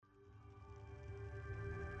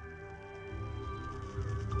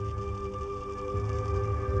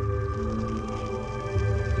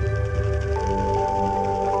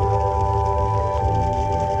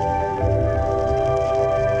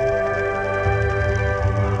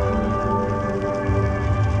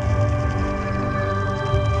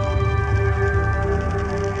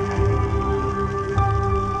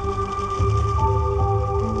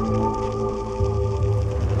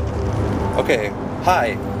Okay,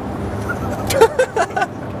 hi.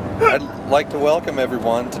 I'd like to welcome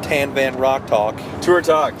everyone to Tan Van Rock Talk. Tour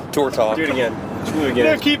Talk. Tour Talk. Do it again. Do it again.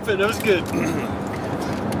 No, keep it. That was good.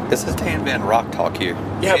 This is Tan Van Rock Talk here.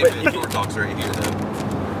 Yeah, Tan but Van Tour Talk's right here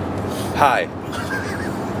though. Hi.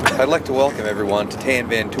 I'd like to welcome everyone to Tan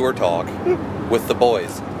Van Tour Talk with the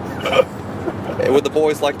boys. Would the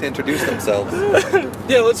boys like to introduce themselves?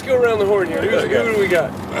 Yeah, let's go around the horn here. Who do we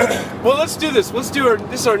got? Well, let's do this. This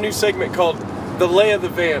is our new segment called The Lay of the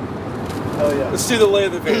Van. Oh, yeah. Let's do the lay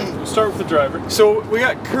of the van. We'll start with the driver. So we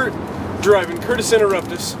got Kurt driving, Curtis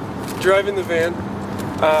Interruptus, driving the van.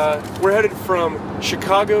 We're headed from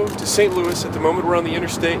Chicago to St. Louis at the moment. We're on the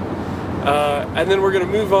interstate. And then we're going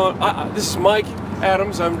to move on. This is Mike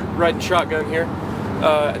Adams. I'm riding shotgun here.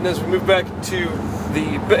 And as we move back to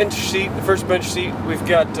the bench seat, the first bench seat, we've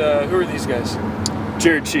got, who are these guys?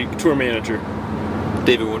 Jared Cheek, tour manager.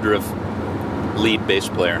 David Woodruff, lead bass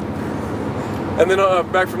player. And then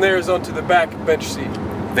back from there is onto the back bench seat.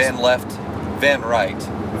 Van left, Van right.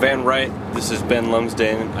 Van Right, this is Ben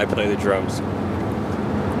Lumsden. I play the drums.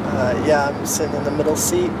 Yeah, I'm sitting in the middle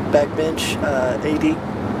seat, back bench,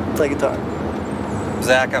 AD, play guitar.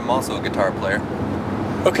 Zach, I'm also a guitar player.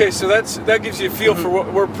 Okay, so that gives you a feel for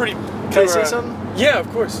what we're pretty... Can I say something? Yeah, of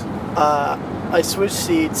course. I switched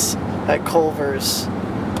seats at Culver's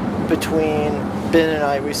between Ben and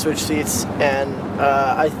I. We switched seats, and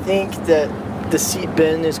I think that the seat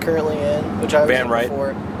Ben is currently in, which I was Van in Right.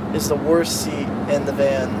 before, is the worst seat in the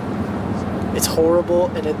van. It's horrible,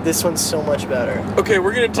 and this one's so much better. Okay,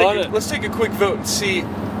 we're gonna let's take a quick vote and see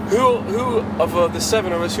who of the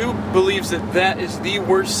seven of us who believes that is the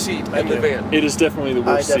worst seat in the van. It is definitely the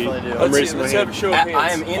worst I definitely seat. do. I'm Let's raising my have a hand. show of hands. I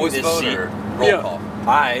am in Voice this vote seat. or roll Yeah.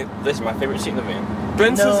 call? This is my favorite seat in the van.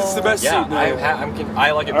 Ben says it's the best Yeah, seat. I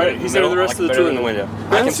like it All better right, than he's the there middle. the rest I like of the it better tour. than the window.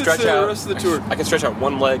 Ben I can sits stretch there the out. rest of the tour. I can stretch out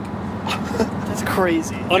one leg. That's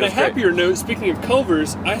crazy. On a Feels great. happier note, speaking of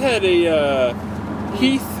Culver's, I had a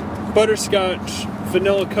Heath butterscotch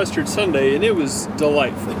vanilla custard sundae, and it was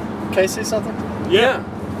delightful. Can I say something? Yeah,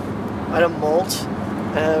 I had a malt,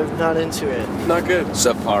 and I'm not into it. not good.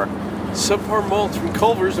 Subpar. Subpar malts from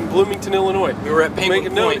Culver's in Bloomington, Illinois. We were at Make a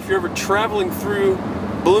Penguin note, Point. if you're ever traveling through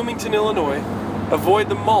Bloomington, Illinois, avoid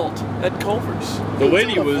the malt at Culver's. The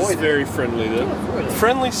lady Don't was avoid it. very friendly, though.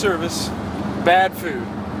 Friendly service, bad food.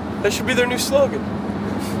 That should be their new slogan.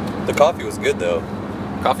 The coffee was good though.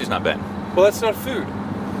 Coffee's not bad. Well, that's not food.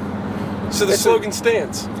 So the slogan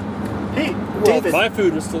stands. Hey, Well, David. my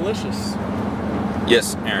food was delicious.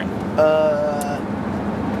 Yes, Aaron.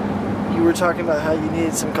 You were talking about how you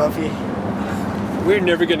needed some coffee. We're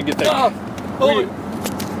never going to get that.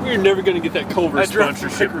 We're never going to get that Culver's I dropped the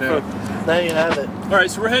sponsorship now. microphone. Now you have it. All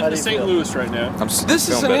right, so we're heading How to do you St. feel? Louis right now. This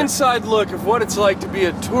is an inside look of what it's like to be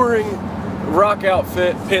a touring rock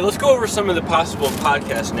outfit Hey, let's go over some of the possible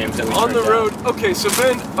podcast names that we on the turned road. down. Okay, so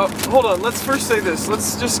Ben, hold on. Let's first say this.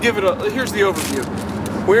 Let's just give it here's the overview.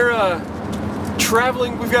 We're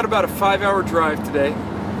traveling. We've got about a 5-hour drive today,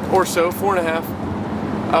 or so, 4.5.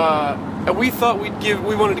 And we thought we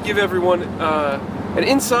wanted to give everyone an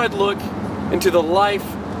inside look into the life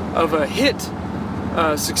of a hit,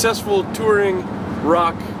 successful touring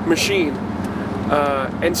rock machine.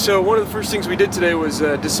 And so one of the first things we did today was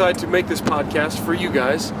decide to make this podcast for you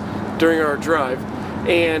guys during our drive.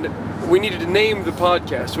 And we needed to name the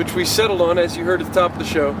podcast, which we settled on, as you heard at the top of the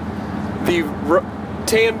show, the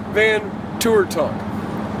Tan Van Tour Talk.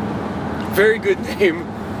 Very good name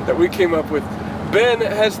that we came up with. Ben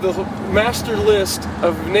has the master list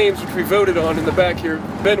of names which we voted on in the back here.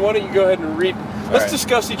 Ben, why don't you go ahead and read? Let's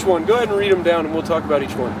discuss each one. Go ahead and read them down and we'll talk about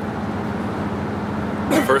each one.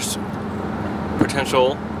 First,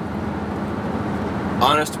 potential.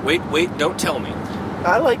 Honest. Wait, don't tell me.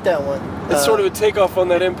 I like that one. It's sort of a takeoff on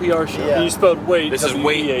that NPR show. Yeah. You spelled weight. This is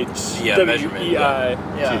weight. W-E-H. Yeah, measurement, W-E-I.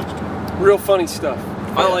 Yeah. Real funny stuff.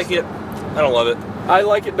 I like it. I don't love it. I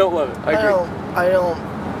like it, don't love it. I agree.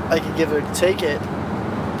 I could give it or take it,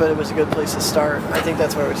 but it was a good place to start. I think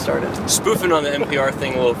that's where we started. Spoofing on the NPR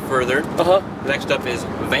thing a little further. Uh-huh. Next up is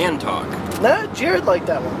Van Talk. No, Jared liked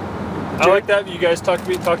that one. I like that. You guys talked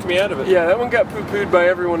me out of it. Yeah, that one got poo-pooed by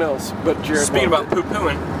everyone else, but Jared Speaking about loved it.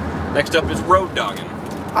 poo-pooing, next up is Road Dogging.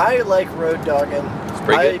 I like Road Dogging.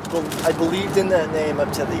 pretty I believed in that name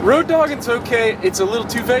up to the Road Dogging's okay. It's a little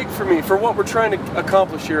too vague for me for what we're trying to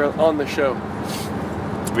accomplish here on the show.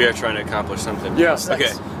 We are trying to accomplish something. Yes.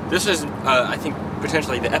 Okay. This is, I think,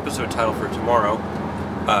 potentially the episode title for tomorrow.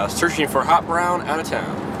 Searching for Hot Brown out of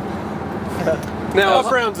town. Now, Hot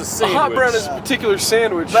brown's a sandwich. hot brown is a particular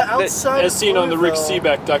sandwich But that, outside As seen on the Rick Louisville-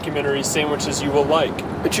 Seaback documentary, Sandwiches You Will Like,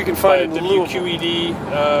 that you can by find in Louisville.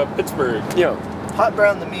 WQED Pittsburgh. Yeah. Hot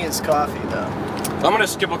brown to me is coffee, though. I'm gonna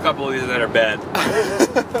skip a couple of these that are bad.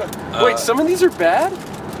 Wait, some of these are bad?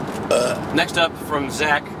 Next up from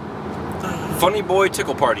Zach, Funny Boy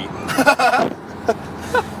Tickle Party.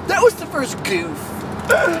 That was the first goof.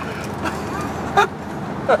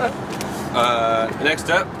 Next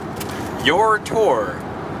up, Your Tour.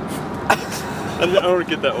 I don't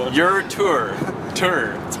get that one. Your Tour.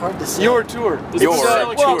 Tour. It's hard to say. Your tour. Does Your it sound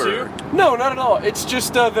like well, you too? No, not at all. It's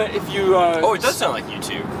just that if you. Oh, it does sound like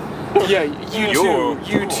YouTube. Yeah, you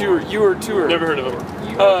tour. Your tour. Never heard of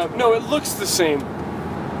it. No, it looks the same.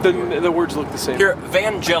 The words look the same. Here,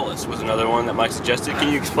 Vangelis was another one that Mike suggested.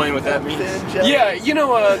 Can you explain what that means? Yeah, you know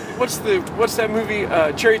what's that movie?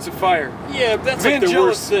 Chariots of Fire. Yeah, but that's like the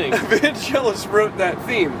worst thing. Vangelis wrote that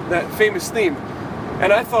theme, that famous theme,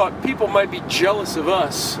 and I thought people might be jealous of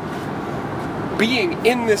us being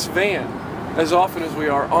in this van as often as we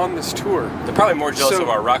are on this tour. They're probably more jealous So- of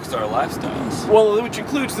our rock star lifestyles. Well, which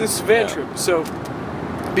includes this van Yeah. trip. So,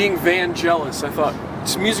 being van jealous, I thought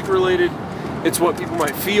it's music related. It's what people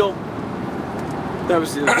might feel. That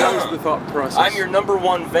was the thought process. I'm your number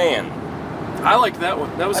one van. I liked that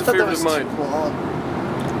one. That was I a thought that favorite was of too mine.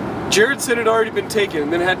 long. Jared said it had already been taken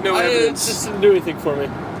and then had no It evidence. just didn't do anything for me.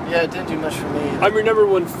 Yeah, it didn't do much for me. I'm your number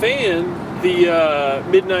one fan. The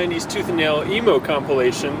mid '90s Tooth and Nail emo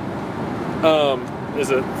compilation is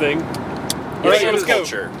a thing. All right, Van let's go.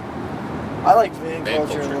 culture. I like van Van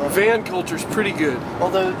culture. culture. a lot. Van culture's pretty good.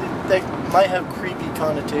 Although they might have creepy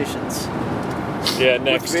connotations. Yeah, With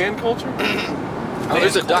next. van culture? Oh,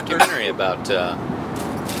 there's a documentary about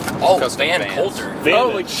custom Van vans. culture. Van, Oh,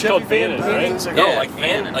 like it's Chevy called Van Van, Painting? Those are No, good. like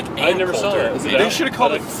van, like I never saw culture. that. Is it They out? should have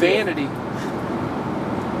called I'd it like to see it. Vanity.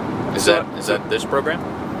 Is that this program?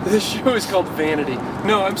 This show is called Vanity.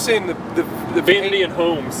 No, I'm saying the Vanity and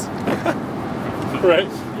Holmes. Right?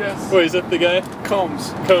 Yes. Wait, is that the guy?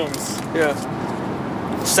 Combs. Combs. Yeah.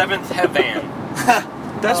 Seventh Heaven.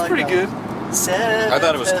 That's I like pretty that. good. Seven I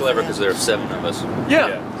thought it was clever Van. because there are 7 of us.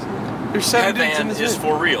 Yeah. There's 7 dudes in Heaven this is van.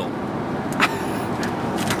 for real.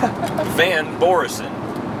 Van Borison.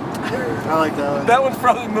 I like that one. That one's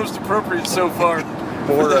probably the most appropriate so far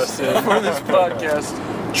for this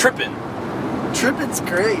podcast. Trippin'. Trippin's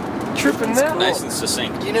great. Tripping that. Nice and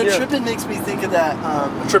succinct. You know, Yeah. Trippin makes me think of that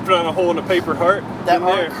Tripping on a hole in a paper heart. that in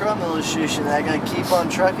Art there. Crumb illustration. That guy keep on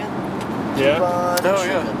trucking. Keep Yeah. on Oh,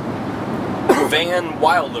 yeah. trucking. Van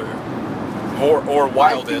Wilder. Or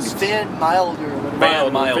Wildest. I think Van Milder. or whatever.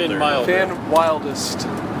 Van Milder. Van Milder. Van Wildest.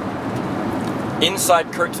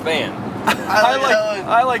 Inside Kurt's van.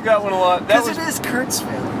 I like that one a lot. That Because was it is Kurt's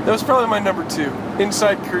van. that was probably my number 2.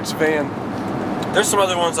 Inside Kurt's van. There's some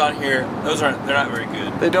other ones on here. They're not very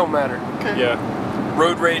good. They don't matter. Okay. Yeah.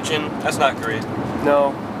 Road Raging. That's not great.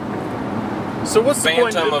 No. So what's the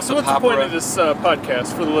point? Phantom of So the what's the point Opera. of this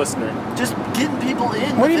podcast for the listener? Just getting people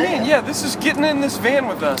in. What do the you van. mean? Yeah, this is getting in this van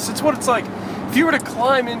with us. It's what it's like. If you were to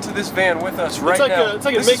climb into this van with us right now, it's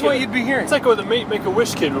like a this make is what a- you'd be hearing. It's like what the Make a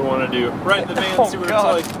Wish kid would want to do. Right in the van, Oh, see what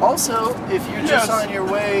God. it's like. Also, if you're just Yes. on your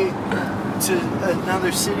way to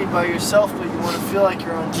another city by yourself, but you want to feel like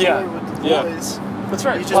you're on tour Yeah. with the Yeah. boys, That's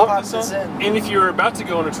right. you just Pop pop this this on. in. And if you're about to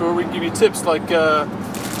go on a tour, we can give you tips like,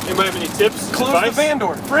 anybody have any tips? Close Advice? the van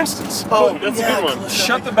door, for instance. Oh, that's a good one. close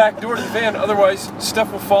Shut the back door to the van, otherwise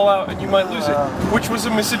stuff will fall out and you might lose it. Uh. Which was a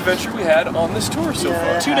misadventure we had on this tour so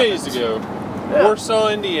Yeah. far. 2 days ago, Yeah. Warsaw,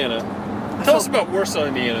 Indiana. Tell us about Warsaw,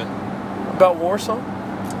 Indiana. About Warsaw?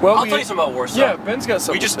 Well, I'll tell you something about Warsaw. Yeah, Ben's got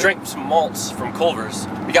something. We just to say. drank some malts from Culver's.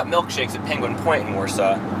 We got milkshakes at Penguin Point in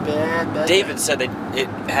Warsaw. Bad. David said that it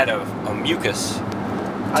had a mucus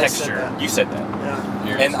I said texture. that. You said that.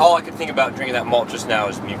 Yeah. And all I could think about drinking that malt just now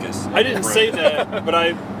is mucus. I didn't say that, but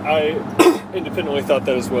I independently thought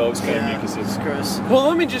that as well. It was kind Yeah, of it's mucusy. gross. Well,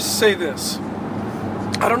 let me just say this.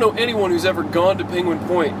 I don't know anyone who's ever gone to Penguin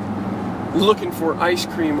Point looking for ice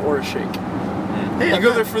cream or a shake. Hey, You I'm go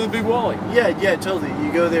not- there for the big Wally. Yeah, totally.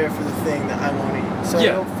 You go there for the thing that I want to eat, so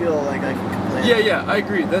Yeah. I don't feel like I can complain. Yeah, I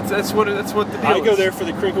agree. That's what the deal I go is. there for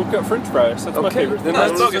the crinkle cut French fries. That's my Okay, favorite then thing. No,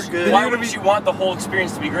 that's- it's bogus. those are good. Why You're gonna wouldn't be- you want the whole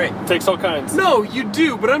experience to be great? Takes all kinds. No, you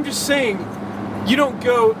do, but I'm just saying, you don't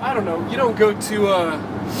go. I don't know. You don't go to.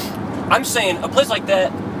 I'm saying a place like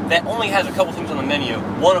that only has a couple things on the menu.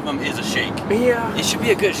 One of them is a shake. Yeah. It should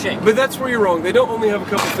be a good shake. But that's where you're wrong. They don't only have a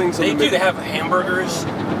couple things on They the do. menu. They have hamburgers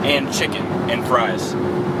and chicken and fries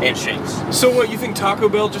and shakes. So what? You think Taco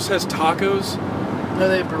Bell just has tacos? No,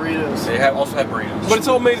 they have burritos. They also have burritos. But it's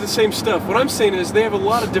all made of the same stuff. What I'm saying is they have a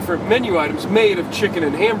lot of different menu items made of chicken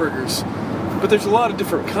and hamburgers, but there's a lot of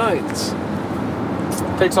different kinds.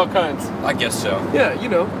 Takes all kinds. I guess so. Yeah, you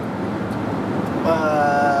know.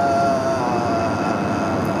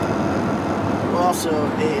 Well, also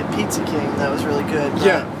ate at Pizza King. That was really good.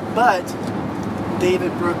 Yeah. But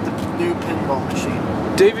David broke the new pinball machine.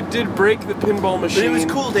 David did break the pinball machine. But it was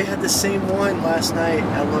cool. They had the same one last night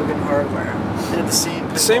at Logan Hardware. They had the same.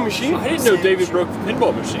 The same pinball machine? I didn't know Same David machine. broke the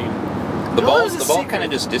pinball machine. The No, ball, it was a the ball secret. kind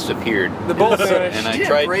of just disappeared. The ball vanished. And She I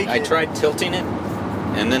didn't break tried. I it. tried tilting it,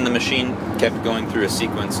 and then the machine kept going through a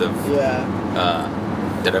sequence of. Yeah.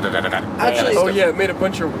 Da-da-da-da-da-da. Actually- Oh yeah, it made a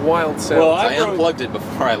bunch of wild sounds. Well, I I broke- unplugged it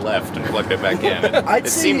before I left and plugged it back in. I'd It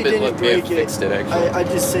say seemed you that didn't they had break it. fixed it actually. I'd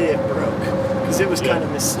just say it broke because it was kind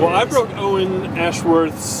of mysterious. Well, I broke Owen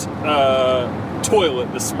Ashworth's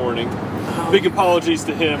toilet this morning. Big apologies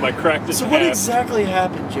to him. I cracked it So in what half. exactly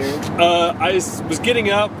happened, Jared? I was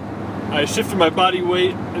getting up. I shifted my body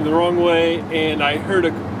weight in the wrong way, and I heard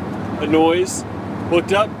a noise.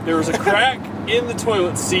 Looked up. There was a crack in the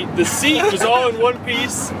toilet seat. The seat was all in one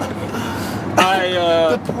piece.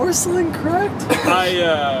 The porcelain cracked?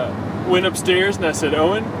 I went upstairs and I said,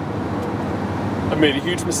 Owen, I made a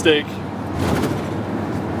huge mistake.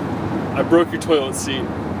 I broke your toilet seat.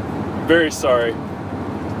 Very sorry.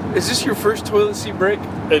 Is this your first toilet seat break?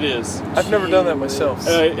 It is. I've never done that myself.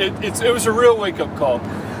 It was a real wake-up call.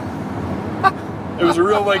 It was a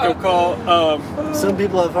real wake-up call. Some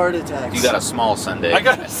people have heart attacks. You got a small Sunday. I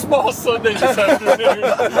got a small sundae this afternoon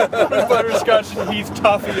with butterscotch and Heath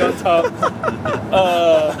toffee on top.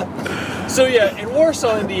 So yeah, in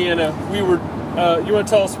Warsaw, Indiana, we were. You want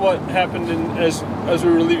to tell us what happened as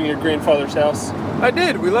we were leaving your grandfather's house? I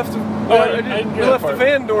did. We left. I didn't We hear left that the part.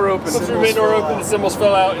 van door open. Once the main door opened, the cymbals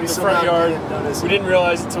fell out in We the front somehow yard. didn't notice We it. didn't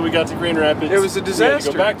realize it until we got to Grand Rapids. It was a We had to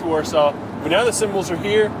disaster. go back to Warsaw, but now the cymbals are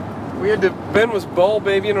here. We had to. Ben was ball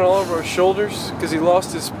babying all over our shoulders because he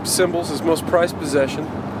lost his cymbals, his most prized possession.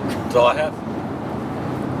 That's all I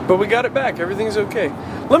have. But we got it back. Everything's okay.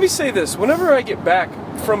 Let me say this: whenever I get back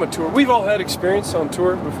from a tour, we've all had experience on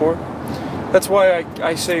tour before. That's why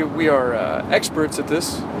I say we are experts at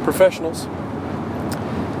this, professionals.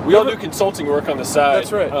 We all do consulting work on the side.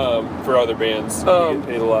 That's right. For other bands. We get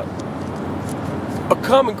paid a lot. A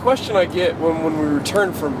common question I get when we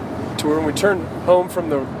return from tour, when we turn home from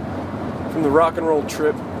the rock and roll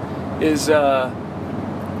trip, is,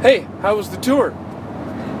 "Hey, how was the tour?"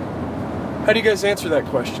 How do you guys answer that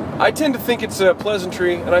question? I tend to think it's a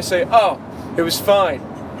pleasantry, and I say, "Oh, it was fine."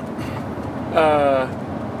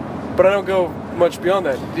 But I don't go much beyond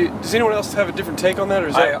that. Does anyone else have a different take on that, or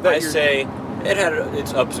is that I your- say it had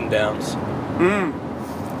its ups and downs.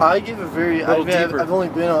 I give a very. Little deeper. I've only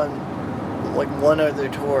been on like one other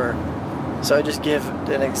tour, so I just give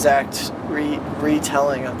an exact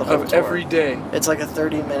retelling of the whole of tour. every day? It's like a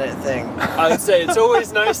 30-minute thing. I'd say it's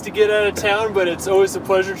always nice to get out of town, but it's always a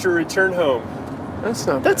pleasure to return home. That's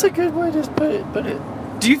not. That's bad. a good way to put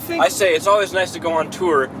it. Do you think? I say it's always nice to go on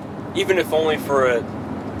tour, even if only for a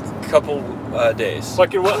couple days.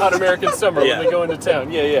 Like in Hot American Summer Yeah. when they go into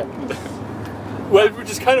town. Yeah. Well, which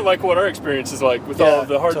is kind of like what our experience is like with all Yeah, of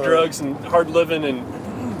the hard totally. drugs and hard living and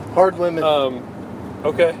Hard women.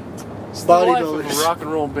 okay. It's the life of a bodybuilders. rock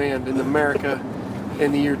and roll band in America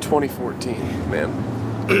in the year 2014,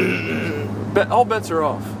 man. All bets are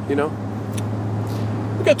off, you know?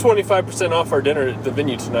 We got 25% off our dinner at the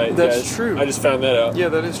venue tonight. That's guys. true. I just found that out. Yeah,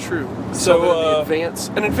 that is true. So, the advance.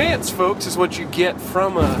 An advance, folks, is what you get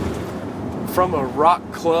from a rock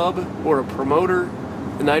club or a promoter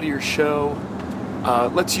the night of your show.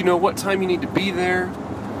 Lets you know what time you need to be there,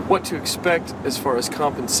 what to expect as far as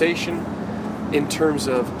compensation in terms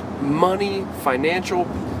of money, financial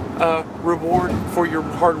reward for your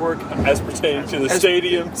hard work. As pertaining to the As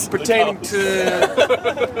stadiums.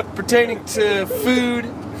 pertaining to food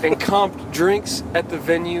and comped drinks at the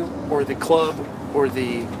venue or the club or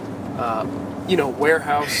the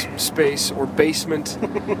warehouse space or basement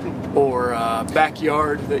or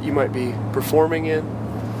backyard that you might be performing in.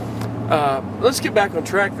 Let's get back on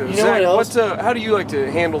track though. You know Zach, what else? how do you like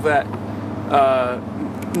to handle that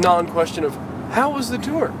non-question of how was the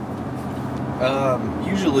tour?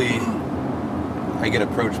 Usually, I get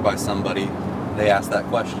approached by somebody, they ask that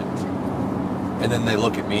question, and then they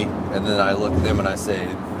look at me, and then I look at them and I say,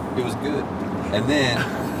 it was good. And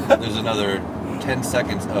then there's another 10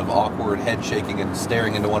 seconds of awkward head shaking and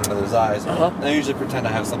staring into one another's eyes. And I usually pretend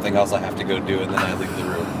I have something else I have to go do, and then I leave the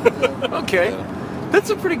room. Okay, So, that's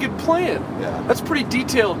a pretty good plan. yeah. That's pretty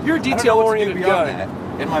detailed. You're a I don't know what to do detail-oriented beyond guy.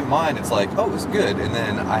 that. In my mind, it's like, oh, it was good. And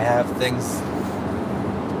then I have things,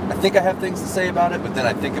 I think I have things to say about it, but then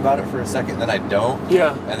I think about it for a second, then I don't.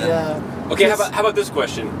 Yeah. And then, Yeah. Okay, how about this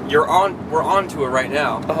question? We're on to it right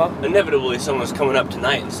now. Uh-huh. Inevitably, someone's coming up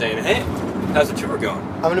tonight and saying, "Hey, how's the tour going?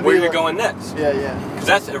 gonna Where be are you like- going next?" Yeah. Because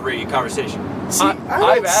that's every conversation. See,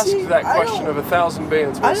 I've asked that question of 1,000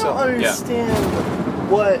 bands I myself. don't understand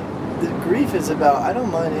what the grief is about. I don't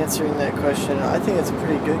mind answering that question. I think it's a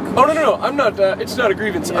pretty good question. Oh no! I'm not. It's not a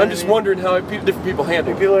grievance. You know I'm what just I mean? wondering how different people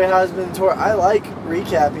handle it. People are has been tour. I like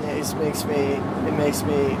recapping it. It makes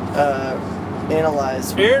me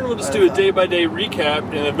analyze. Aaron will just do a thought. day-by-day recap,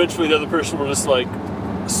 and eventually the other person will just like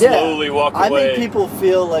slowly walk away. I make people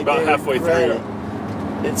feel like about they halfway regret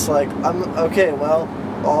through. it. It's like I'm okay. Well,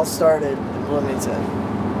 all started in Bloomington,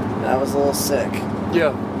 and I was a little sick.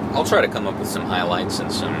 Yeah. I'll try to come up with some highlights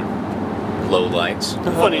and some lowlights.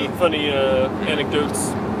 funny anecdotes.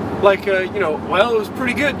 Like well, it was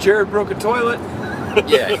pretty good. Jared broke a toilet.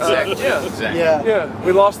 Yeah, exactly. Yeah. Exactly. Yeah. Yeah,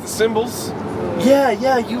 we lost the cymbals. Yeah.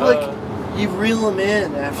 You reel them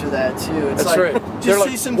in after that too. It's That's like right. just They're say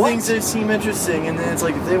like, some "What?" things that seem interesting, and then it's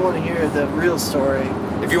like if they want to hear the real story.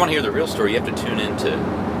 If you want to hear the real story, you have to tune into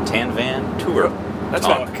Tan Van Tour. That's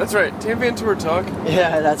Talk. right. That's right. Tan Van Tour Talk.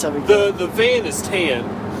 Yeah, that's how we go. The van is tan.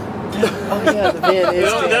 Oh yeah, the van is.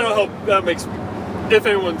 That'll help. That makes if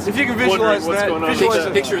anyone's If you can wondering visualize what's that, going on. visualize with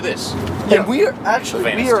it. Picture this. And we are actually The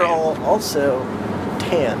van we is are tan. all also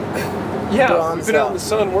tan. Yeah, Bronzed we've been out in out. the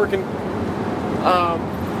sun working.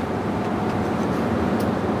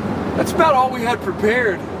 That's about all we had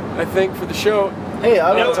prepared, I think, for the show. Hey, I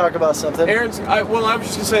want No. to talk about something. I was just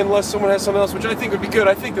gonna say, unless someone has something else, which I think would be good.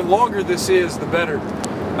 I think the longer this is, the better.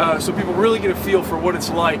 So people really get a feel for what it's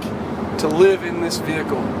like to live in this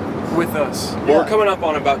vehicle with us. Well, we're coming up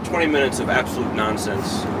on about 20 minutes of absolute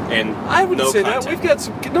nonsense and I wouldn't no say content. that. We've got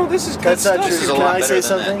some. No, this is good That's not stuff. true. This is a Can lot I better say than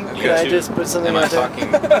something? that. Can I You just two. put something Am I out there?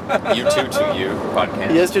 talking you two to you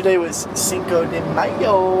podcast? Yesterday was Cinco de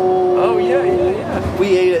Mayo. Oh yeah.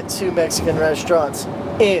 We ate at 2 Mexican restaurants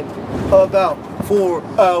in about 4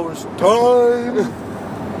 hours time.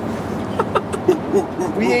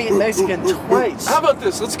 We ate Mexican twice. How about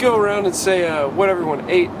this? Let's go around and say what everyone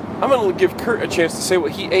ate. I'm gonna give Kurt a chance to say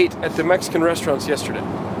what he ate at the Mexican restaurants yesterday.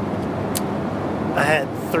 I had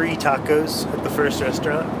 3 tacos at the first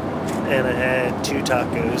restaurant, and I had 2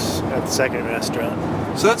 tacos at the second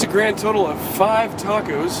restaurant. So that's a grand total of 5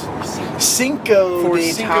 tacos Cinco for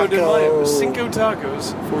de Cinco de Mayo. Taco. 5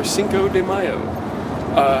 tacos for Cinco de Mayo.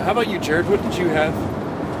 How about you, Jared? What did you have?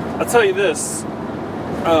 I'll tell you this.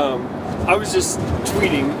 I was just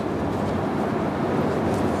tweeting,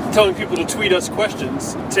 telling people to tweet us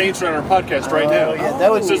questions to answer on our podcast right now. Oh, yeah,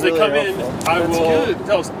 that would So be as they really come in, helpful. I That's will good.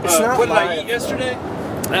 tell us. It's not What did I live, eat yesterday?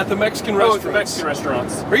 At the Mexican Oh, restaurants. at the Mexican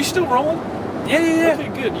restaurants. Are you still rolling? Yeah.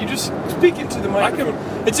 Okay, good. You just speak into the microphone.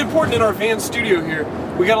 It's important in our van studio here.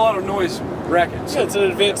 We got a lot of noise rackets. Yeah, it's an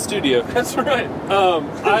advanced studio. That's right.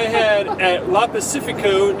 I had at La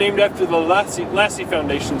Pacifico, named after the Lassie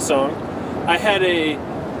Foundation song, I had a,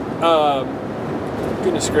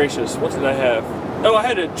 goodness gracious, what did I have? Oh, I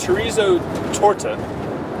had a chorizo torta,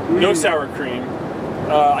 no sour cream.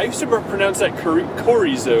 I used to pronounce that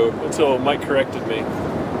chorizo until Mike corrected me.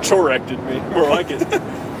 Chorected me, more like it.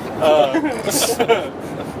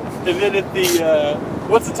 And then at the,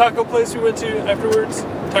 what's the taco place we went to afterwards?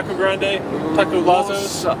 Taco Grande? Taco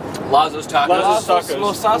Lazo's? Lazo's Tacos. Lazo's Tacos.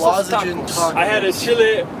 Los Tacos Lozagen Tacos. tacos. I had a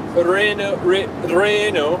chile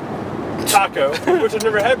relleno taco, which I've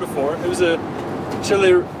never had before. It was a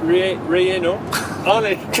chile relleno on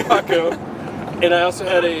a taco, and I also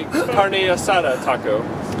had a carne asada taco.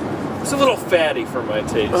 It's a little fatty for my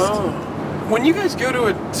taste. When you guys go to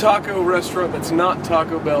a taco restaurant that's not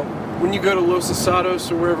Taco Bell, when you go to Los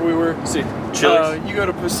Asados or wherever we were, See, you go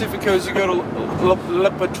to Pacificos, you go to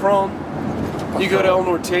Le Patron, you go to El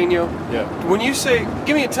Norteño. yeah. When you say,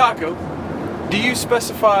 give me a taco, do you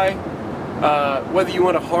specify whether you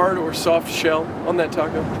want a hard or soft shell on that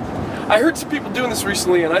taco? I heard some people doing this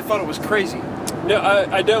recently and I thought it was crazy. No,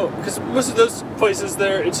 I don't, because most of those places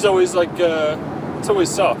there, it's always like, it's always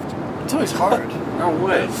soft, It's always hard. No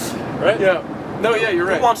way. right? Yeah. No, yeah, you're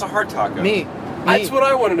Who right. wants a hard taco? Me. That's what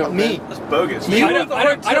I want to know. Me. man. That's bogus. You I want the don't-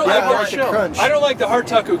 hard I don't taco like or the shell? crunch. I don't like the hard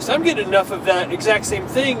taco because I'm getting enough of that exact same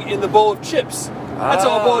thing in the bowl of chips. That's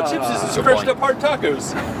all a bowl of chips is Good crunched point. up hard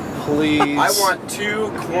tacos. Please. I want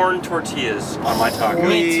 2 corn tortillas on my taco.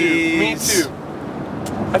 Me too.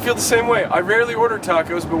 I feel the same way. I rarely order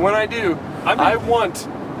tacos, but when I do, I want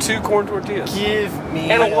 2 corn tortillas. Give me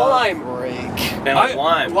And a lime. break. And a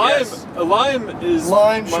lime. Yes. A lime is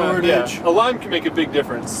Lime shortage. yeah, a lime can make a big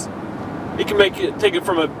difference. It can take it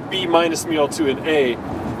from a B- meal to an A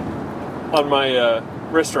on my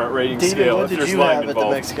restaurant rating David, scale what if did there's you lime have at the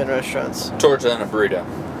involved. Mexican restaurants? Torta and a burrito,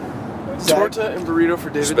 Zach? Torta and burrito for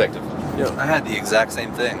David. respectively. I had the exact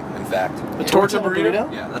same thing, in fact. A Torta and a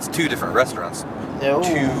burrito? Yeah, that's 2 different restaurants. No.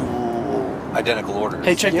 2 identical orders.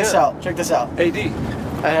 Hey, check this Yeah. out. Check this out. AD.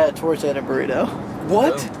 I had a torta and a burrito.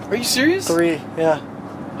 What? Are you serious? 3, yeah.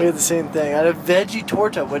 We had the same thing. I had a veggie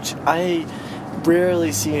torta, which I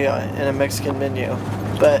rarely see in a Mexican menu,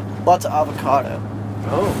 but lots of avocado.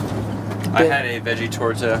 Oh. I had a veggie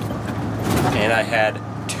torta, and I had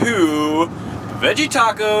 2 veggie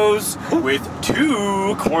tacos with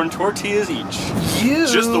 2 corn tortillas each.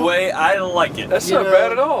 Just the way I like it. That's not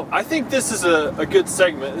bad at all. I think this is a good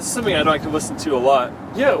segment. This is something I'd like to listen to a lot.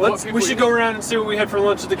 Yeah, We should go around and see what we had for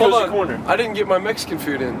lunch at the Hold Cozy on. Corner. I didn't get my Mexican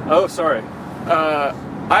food in. Oh, sorry.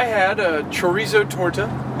 I had a chorizo torta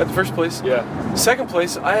at the first place. Yeah. Second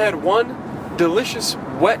place, I had one delicious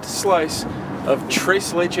wet slice of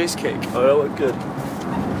Tres Leches cake. Oh, that looked good.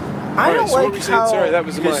 I Alright, don't so what like were you saying? how Sorry, that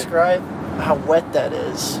was you mine. describe how wet that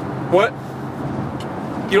is. What?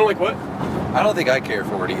 You don't like what? I don't think I care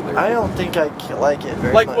for it either. I don't think I like it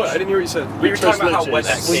very Like much. what? I didn't hear what you said. We were talking about how wet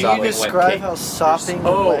that Will cake Solid you wet describe cake. how sopping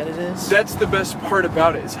Oh, wet it is? that's the best part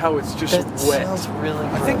about it, is how it's just That wet. sounds really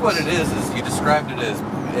I think gross. what it is you described it as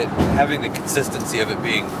it having the consistency of it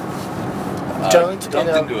being Dunked dumped in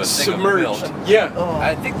a into a thing Submerged. of milk. Yeah. Oh.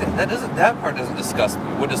 I think that part doesn't disgust me.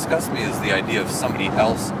 What disgusts me is the idea of somebody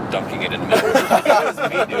else dunking it in milk. If that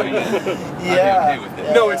was me doing it, Yeah. I'd be okay with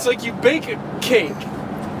it. No, it's like you bake a cake,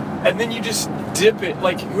 and then you just dip it,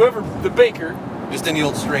 like whoever, the baker, Just any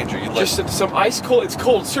old stranger, you let just some ice cold, it's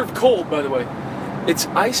cold, served cold, by the way. It's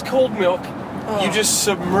ice cold milk. Oh. You just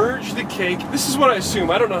submerge the cake. This is what I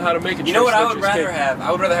assume. I don't know how to make a You know what I Tres would Leches rather cake. have?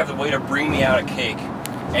 I would rather have the waiter bring me out a cake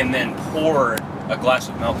and then pour a glass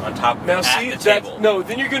of milk on top of Now it see, at the that table. no,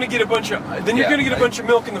 then you're gonna get a bunch of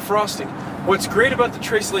milk in the frosting. What's great about the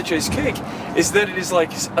Tres Leches cake is that it is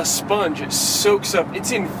like a sponge. It soaks up.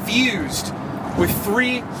 It's infused with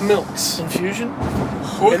 3 milks. Infusion?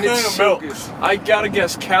 What and it's so good. I gotta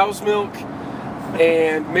guess cow's milk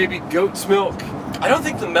and maybe goat's milk. I don't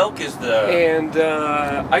think the milk is the. And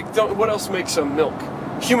I don't. What else makes some milk?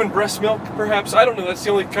 Human breast milk, perhaps. I don't know. That's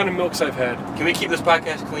the only kind of milks I've had. Can we keep this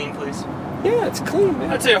podcast clean, please? Yeah, it's clean,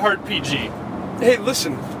 man. I'd say a hard PG. Hey,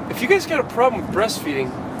 listen. If you guys got a problem with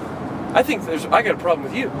breastfeeding, I think I got a problem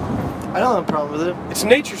with you. I don't have a problem with it. It's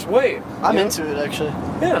nature's way. I'm you know? into it, actually.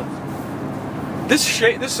 Yeah.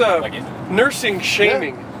 This Like it. nursing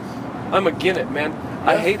shaming, I'm against it, man.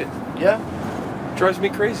 I hate it. Yeah. Drives me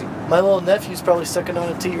crazy. My little nephew's probably sucking on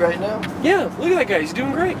a tea right now. Yeah, look at that guy. He's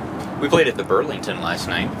doing great. We played at the Burlington last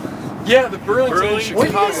night. Yeah, the Burlington, Burlington. What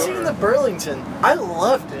did you guys Chicago. see in the Burlington? I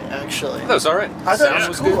loved it, actually. That was all right. I thought Sound it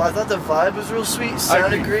was cool. good. I thought the vibe was real sweet.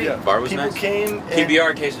 Sounded agree, great. yeah. Bar was People nice. came. And PBR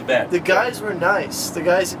in case it's bad. The guys were nice. The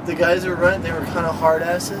guys who were running, they were kind of hard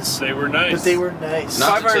asses, They were nice. but they were nice. Not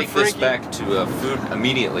Five to Iron take this Frankie. back to food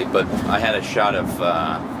immediately, but I had a shot of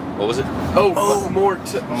what was it? Oh,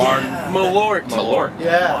 Malort. Malort.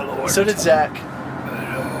 Yeah. So did Zach.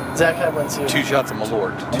 Zach had one too. 2 shots of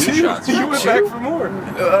Malort. Two shots. You went back for more.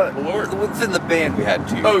 Within the band, we had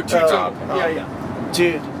 2. Oh, 2 Oh, top. oh. Yeah.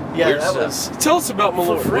 Dude. Yeah, Weird that stuff. was. Tell us about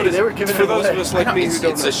Malort. For free, What is they it? were giving for it those away. of us like me who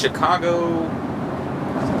don't It's know. a Chicago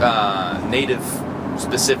native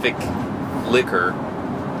specific liquor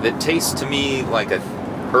that tastes to me like a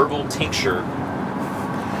herbal tincture.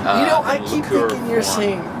 You know, I in keep liqueur thinking you're form.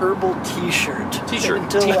 saying herbal T-shirt. T-shirt.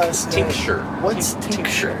 Until last night. Tincture. What's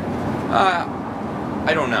tincture?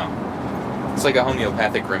 I don't know. It's like a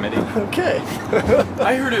homeopathic remedy. Okay.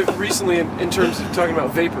 I heard it recently in terms of talking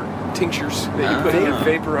about vapor tinctures that you put in Ah.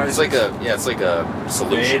 vaporizers. It's like a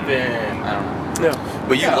solution. Vaping. I don't know. Yeah.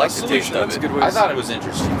 But you Yeah, like a the solution, taste of that's it. a good way I to thought say it was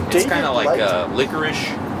interesting. It's David kind of like liked it. licorice.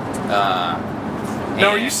 Now,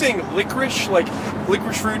 are you saying licorice, like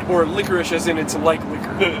licorice fruit, or licorice as in it's like liquor?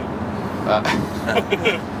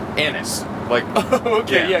 Anise, like,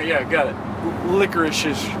 Okay, Yeah. yeah, got it.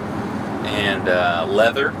 Licorice-ish. and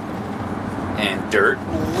leather, and dirt,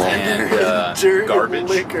 and Dirt garbage. and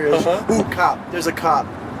licorice. Uh-huh. Ooh, cop. There's a cop.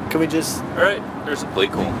 Can we just? All right, there's a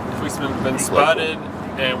Pretty cool. policeman been spotted,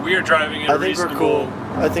 and we are driving in a I think we're reasonable. cool.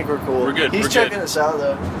 I think we're cool. We're good, He's we're checking good. us out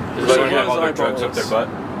though. But Someone Yeah, have all their his drugs up their eyeballs.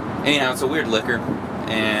 butt. anyhow, it's a weird liquor,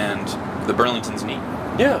 and the Burlington's neat.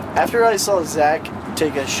 Yeah. After I saw Zach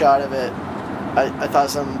take a shot of it, I thought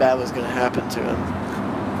something bad was going to happen to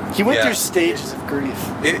him. He went Yeah. through stages of grief,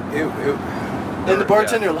 And and the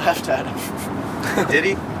bartender laughed at him. Did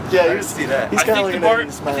he? Yeah, I he didn't was- see that. he's I kinda think, looking the at you and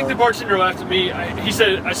I think the smiling. bartender laughed at me. I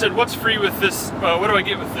said, what's free with this? What do I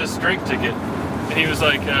get with this drink ticket? And he was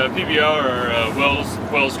like, PBR or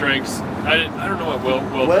Wells drinks. I don't know what Well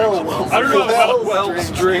drinks. I don't know what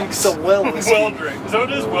Wells drinks. It's a well whiskey. Well drink. Is that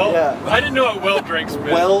what it is? Well. Yeah. I didn't know what Well drinks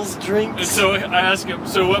meant. Wells And drinks. so I asked him,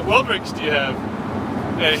 so what Well drinks do you have?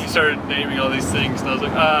 And he started naming all these things, and I was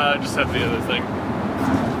like, I just have the other thing.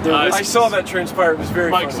 I saw that transpire. It was very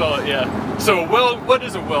Mike funny. saw it, yeah. So, what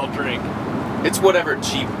is a well drink? It's whatever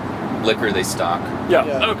cheap liquor they stock. Yeah.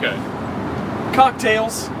 Yeah. Okay.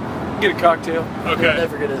 Cocktails. Get a cocktail. You'll Okay.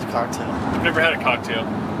 never get a cocktail I've never had a cocktail.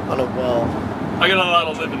 on a well. I got a lot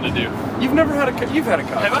of living to do. You've never had a. You've had a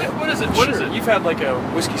cocktail. Have I? What is it? What is Sure. it? You've had like a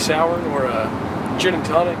whiskey sour or a gin and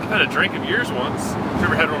tonic. I've had a drink of yours once. I've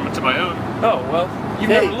never had one to my own. Oh well, you've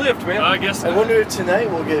Hey. never lived, man. I guess I not. wonder if tonight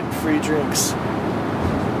we'll get free drinks.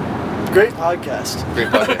 Great podcast. Great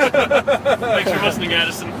podcast. Thanks for listening,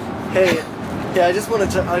 Addison. Hey, yeah, I just want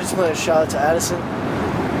to shout out to Addison,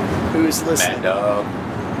 who's listening. Mad dog.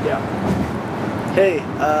 Yeah. Hey,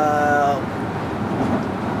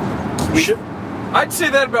 I'd say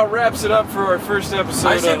that about wraps it up for our first episode.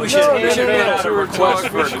 I say of we should No, hand no, no, out a Tour request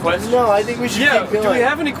Talk. for We a should- question. no, I think we should Yeah. keep going. Do we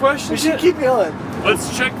have any We questions? should yet? keep going.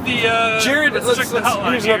 Let's check the. Jared, let's check the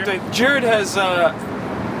hotline here's here. an update. Jared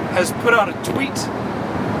has put out a tweet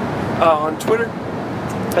on Twitter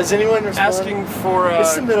Has anyone responded? asking for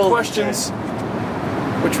It's the middle of the questions,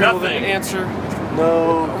 which we will then Nothing. answer.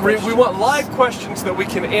 No. We want live questions that we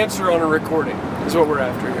can answer on a recording. Is what we're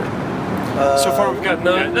after here. So far, we've got Yeah,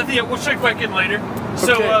 none. nothing yet. We'll check back in later.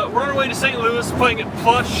 So Okay. we're on our way to St. Louis, playing at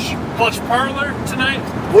Plush Parlor tonight.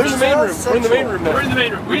 We're in the main room. We're in the main room now. We're in the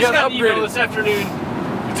main room. We We just got got an email upgraded. this afternoon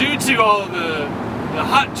due to all the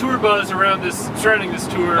hot tour buzz around surrounding this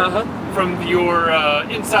tour Uh-huh. from your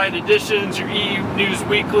Inside Editions, your E! News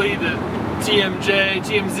Weekly, the TMJ,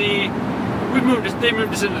 TMZ. They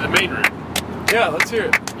moved us into the main room. Yeah, let's hear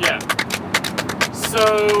it. Yeah.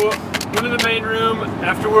 So, go to the main room.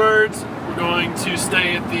 Afterwards, we're going to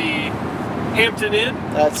stay at the Hampton Inn.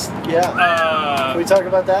 Can we talk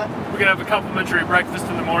about that? We're gonna have a complimentary breakfast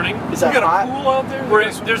in the morning. Is We that got a hot? pool out there.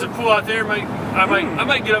 There's a pool out there. I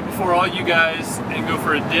might get up before all you guys and go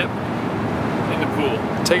for a dip in the pool.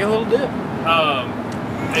 Take a little dip.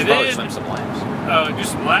 And Probably then swim some laps. do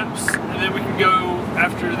some laps, and then we can go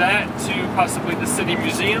after that to possibly the City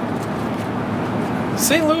Museum.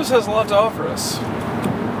 St. Louis has a lot to offer us.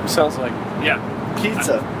 Sounds like. Yeah.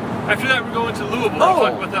 Pizza. After that, we're going to Louisville. We'll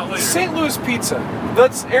talk about that later. St. Louis pizza.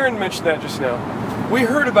 That's Aaron mentioned that just now. We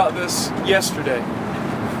heard about this yesterday.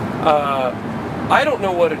 I don't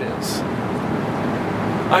know what it is.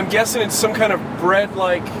 I'm guessing it's some kind of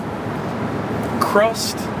bread-like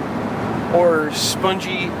crust or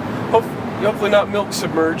spongy. Hopefully not milk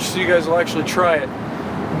submerged, so you guys will actually try it.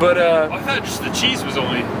 But I thought just the cheese was the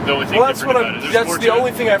only thing well, that's different what about it. There's that's more the to it.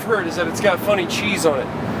 only thing I've heard is that it's got funny cheese on it.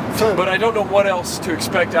 But I don't know what else to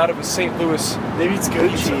expect out of a St. Louis. Maybe it's goat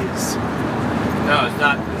Pizza. cheese. No, it's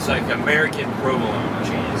not. It's like American provolone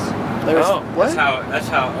cheese. There's, Oh. what? That's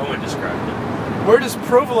how Owen described it. Where does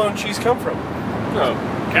provolone cheese come from? Oh,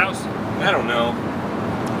 cows. I don't know.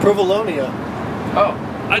 Provolonia. Oh,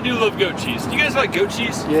 I do love goat cheese. Do you guys like goat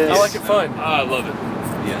cheese? Yes. I like it fine. I love it.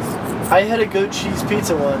 Yes. I had a goat cheese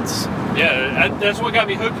pizza once. Yeah, that's what got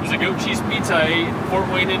me hooked was a goat cheese pizza I ate in Fort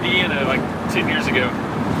Wayne, Indiana, like 10 years ago.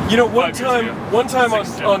 You know, one 5 years time, ago. one time 6,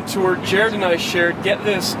 7. on tour, Jared and I shared, get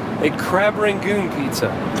this, a crab rangoon pizza.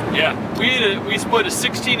 Yeah, we split a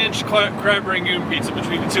 16-inch crab rangoon pizza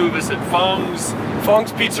between the two of us at Fong's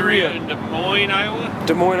Fong's Pizzeria Pizzeria, in Des Moines, Iowa.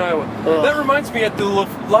 Des Moines, Iowa. Ugh. That reminds me, at the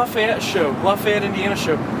Lafayette show, Lafayette, Indiana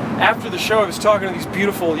show, after the show, I was talking to these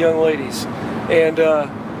beautiful young ladies, and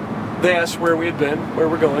they asked where we had been, where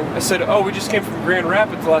we're going. I said, oh, we just came from Grand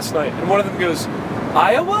Rapids last night. And one of them goes,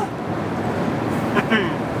 Iowa?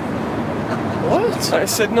 What? I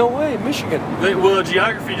said, no way, Michigan. Well,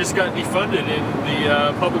 geography just got defunded in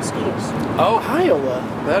the public schools. Oh, Iowa.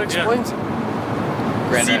 that explains it.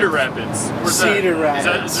 Grand Cedar Rapids. Where's Cedar that?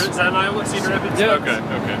 Rapids. Is that in Iowa? Cedar Rapids? Yeah. Okay.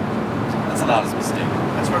 That's an honest mistake.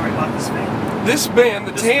 That's where we bought this van. This band,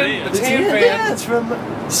 the This tan, van. the tan Yeah, van, it's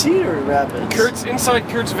from Cedar Rapids. Kurt's inside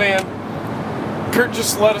Kurt's van. Kurt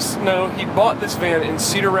just let us know he bought this van in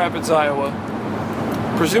Cedar Rapids, Iowa,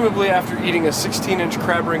 presumably after eating a 16-inch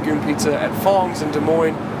crab rangoon pizza at Fong's in Des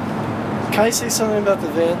Moines. Can I say something about the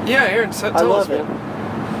van? Yeah, Aaron, tell I us, love it.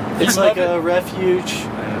 man. It's You like love a it? refuge.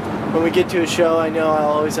 When we get to a show, I know I'll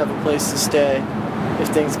always have a place to stay if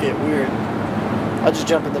things get weird. I'll just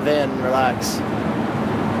jump in the van and relax.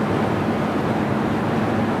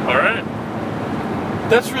 All right.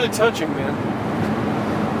 That's really touching, man.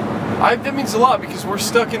 That means a lot because we're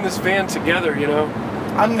stuck in this van together, you know?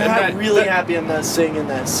 I'm And not that- really that- happy I'm not sitting in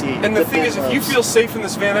that seat. And the that thing Ben is, if you loves. feel safe in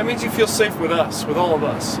this van, that means you feel safe with us, with all of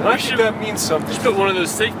us. And I think that means something. Just put one of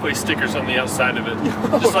those Safe Place stickers on the outside of it.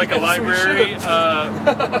 Just like a yes, we library, should.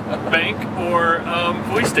 bank, or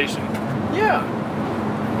police station. Yeah.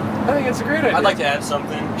 I think it's a great idea. I'd like to add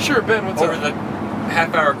something. Sure, Ben, what's Over up? the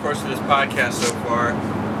half-hour course of this podcast so far,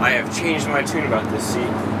 I have changed my tune about this seat.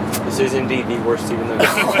 This is indeed the worst seat in the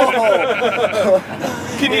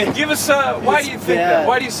Can you give us why It's do you think bad. that?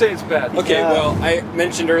 Why do you say it's bad? Okay, Yeah. well, I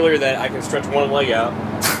mentioned earlier that I can stretch one leg out.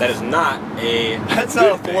 That is not a That's good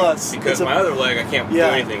not a thing, plus. because It's a- my other leg I can't Yeah.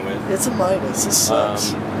 do anything with. It's a minus. This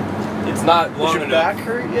sucks. It's not Does long your enough. back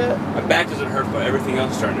hurt yet? My back doesn't hurt, but everything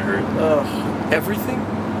else is starting to hurt. Ugh. Everything?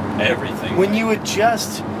 Everything. When you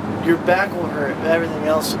adjust, your back will hurt. Everything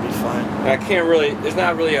else will be fine. And I can't really. There's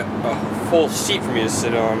not really a full seat for me to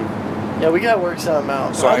sit on. Yeah, we gotta work something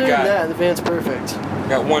out. So I Other got- than that, the van's perfect.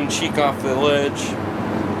 Got one cheek off the ledge,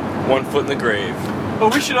 one foot in the grave. Oh,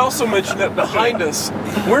 we should also mention that behind us,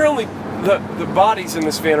 we're only the bodies in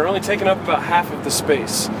this van are only taking up about half of the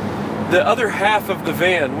space. The other half of the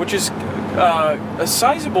van, which is a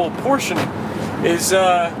sizable portion, is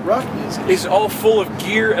Rock music. is all full of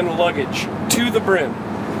gear and luggage to the brim,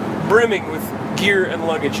 brimming with gear and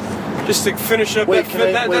luggage. Just to finish up, Wait, that, can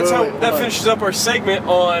I- that, wait, that's wait, how wait, hold that on. finishes up our segment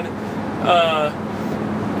on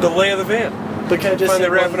the lay of the van. But can I just Finally say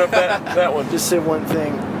wrapping one, up that one. Just say one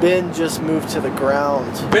thing. Ben just moved to the ground.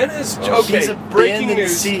 Ben has He's okay. Breaking abandoned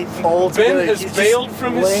news. seat altogether. Ben has He's bailed just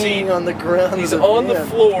from his laying seat. on the ground. He's of the on the van.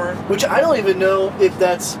 floor. Which I don't even know if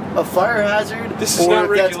that's a fire hazard This is or not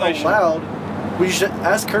if that's regulation. allowed. We should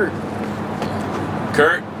ask Kurt.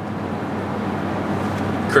 Kurt.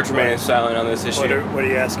 Kurt's remaining silent on this issue. What are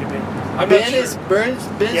you asking me? I'm Ben not sure. is Ben's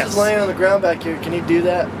Yes. just laying on the ground back here. Can you do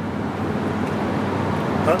that?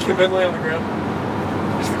 Huh? Can Ben lay on the ground?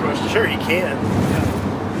 Is the question. Sure, he can.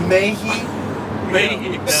 May he?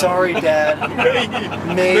 Maybe. Sorry, Dad.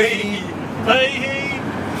 May he?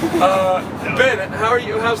 Ben, how are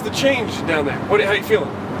you? How's the change down there? How you feeling?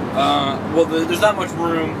 Well, there's not much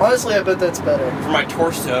room Honestly, I bet that's better. for my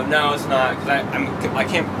torso. No, it's not, because I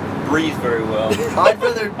can't breathe very well. I'd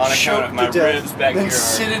rather On account choke of my to death ribs back than here are-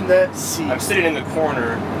 sit in that seat. I'm sitting in the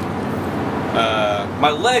corner. My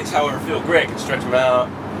legs, however, feel great. I can stretch them out.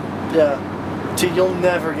 Yeah. Dude, you'll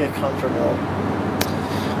never get comfortable.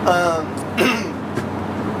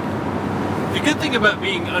 The good thing about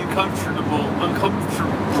being uncomfortable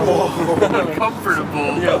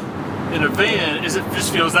in a van is it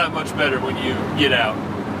just feels that much better when you get out.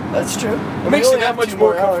 That's true. It makes you that much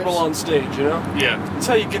more comfortable on stage, you know? Yeah. That's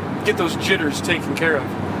how you get those jitters taken care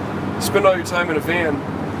of. Spend all your time in a van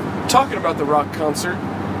talking about the rock concert.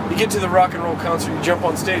 You get to the rock and roll concert, you jump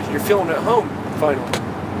on stage, and you're feeling at home, finally.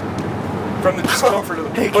 From the discomfort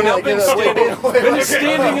of Hey, the... can I now Ben's give a- standing, wait, Ben wait, is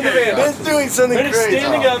standing in the van. Ben's doing something Ben is great.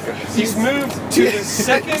 standing up. He's moved to the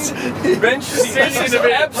second bench seat. Standing in the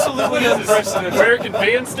van. Absolutely unprecedented. American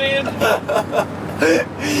bandstand.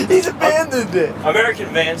 He's abandoned it. American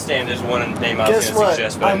Van Stand is one name I was Guess going to what?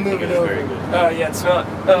 suggest, but I I'm didn't think it moving was very over. good. Yeah, it's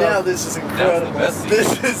not. Now this is incredible. best seat.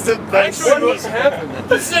 This is the best. What's happened?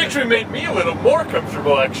 This actually made me a little more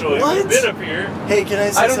comfortable, actually. What? Been up here. Hey, can I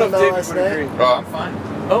say I don't know if something David last would night? agree. Oh, I'm fine.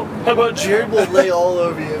 Oh, How about Jared will lay all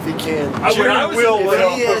over you if he can. When I Jared was will in the lay If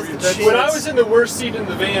all he has over you. the chance. When I was in the worst seat in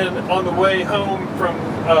the van on the way home from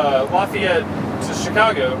Lafayette to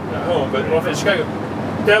Chicago, not home, but Lafayette, Chicago,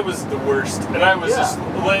 that was the worst. And I was Yeah. just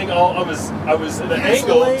laying all, I was at an He was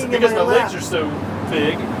angle laying in because my my legs lap. are so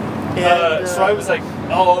big. And, So I was like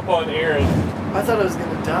all up on Aaron. I thought I was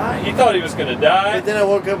gonna die. He thought he was gonna die. But then I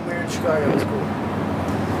woke up and we were in Chicago. It was cool.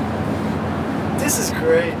 This is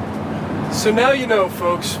great. so now you know,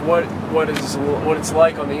 folks, what it's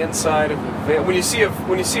like on the inside of the van. When you see a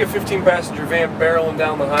 15-passenger van barreling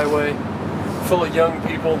down the highway, full of young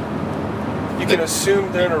people, you can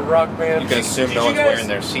assume they're in a rock band. You can assume Did no you one's guys- wearing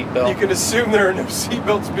their seatbelt. You can assume there are no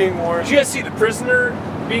seatbelts being worn. Did you guys see the prisoner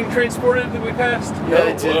being transported that we passed? Yeah,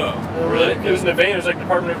 I did. Whoa. Oh, Really? really? It was in a van. It was like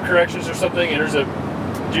Department of Corrections or something, and there's a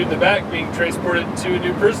dude in the back being transported to a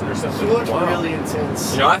new prison or He something. looked Wow. really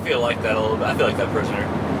intense. You know, I feel like that a little bit. I feel like that prisoner.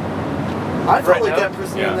 I felt Right like now? that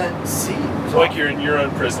person Yeah. in that seat. It's like you're in your own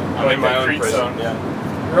prison. I'm like in my that own Creed prison. song. Yeah.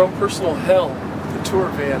 Your own personal hell, the tour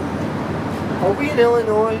van. Are we in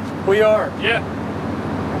Illinois? We are. Yeah.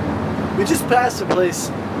 We just passed a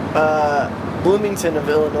place, Bloomington of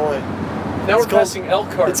Illinois. Now It's we're called- passing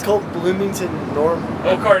Elkhart. It's called Bloomington Normal.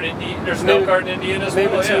 Elkhart, Indiana. There's an Maybe- Elkhart in Indiana as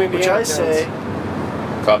maybe well. two Yeah. Indiana Which I towns. say,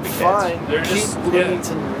 Copycats. fine, They're keep just-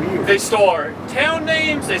 Bloomington weird. They stole our town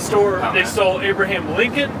names. They stole Abraham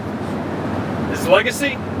Lincoln. His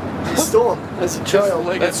legacy. He stole him as a child.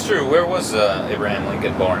 Like That's true. Where was Abraham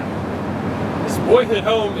Lincoln born? His boyhood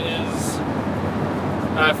home is.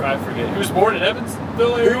 I forget. He was born in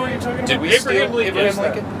Evansville area. Who are you talking about? Did we Abraham steal Lincoln. Abraham Yes,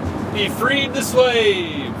 Lincoln? He freed the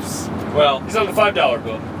slaves. Well, he's on the $5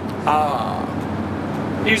 bill. Ah.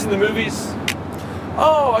 He was in the movies.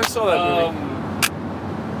 Oh, I saw that movie.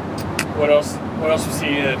 What else? What else was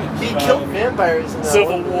he in? He killed vampires in that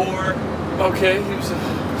Civil one. War. Okay, he was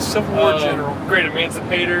a Civil War general. Great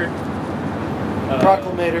Emancipator.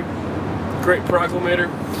 Proclamator. Great proclamator.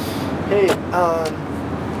 Hey,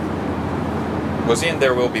 Was he in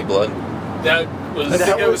There Will Be Blood? That was. I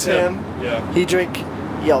think that was him. Yeah. He drank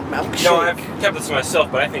milkshake. No, I've kept this to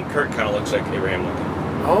myself, but I think Kurt kind of looks like Abraham Lincoln.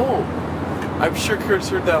 Oh, I'm sure Kurt's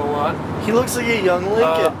heard that a lot. He looks like a young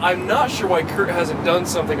Lincoln. I'm not sure why Kurt hasn't done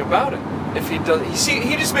something about it. If he does,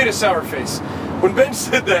 he just made a sour face. When Ben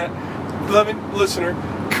said that, listener,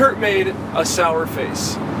 Kurt made a sour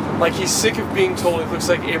face. Like he's sick of being told he looks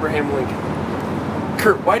like Abraham Lincoln.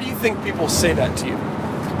 Kurt, why do you think people say that to you?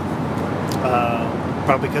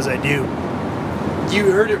 Probably because I do. You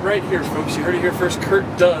heard it right here, folks. You heard it here first. Kurt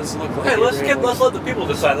does look like Hey, let's Abraham let Lincoln. the people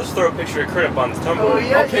decide. Let's throw a picture of Kurt up on the Tumblr. Oh,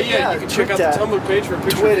 yeah. Okay, yeah, you can check out tweet the Tumblr page for a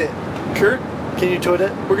picture. Tweet it. of Kurt. Can you tweet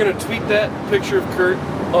it? We're gonna tweet that picture of Kurt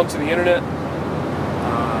onto the internet,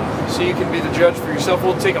 so you can be the judge for yourself.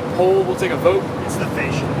 We'll take a poll. We'll take a vote. It's the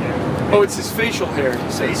facial hair. Oh, it's his facial hair.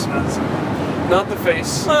 He says, Face, not the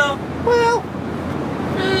face. Well,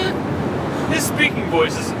 His speaking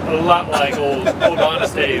voice is a lot like old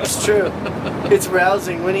Honest Abe. it's true. It's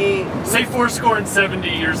rousing when he Say 70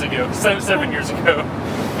 years ago. 7 years ago.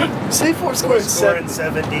 say four scored Scoring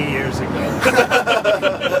seven. 70 years ago.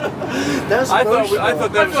 That was I emotional.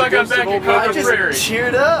 thought that I was feel like the I'm ghost back of in old Coconut I Coconut Prairie. just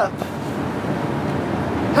cheered up.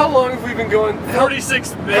 How long have we been going?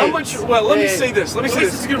 46 minutes. How much? Well, let me Hey. say this. Let me At say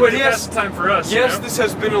least this. it's a good way to Yes, pass the time for us. yes, you know? this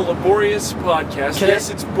has been a laborious podcast. Can Yes,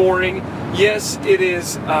 it's boring. Yes, it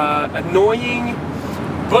is annoying.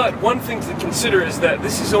 But one thing to consider is that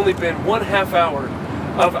this has only been 1/2 hour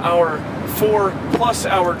of our 4+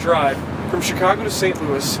 hour drive from Chicago to St.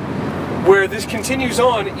 Louis, where this continues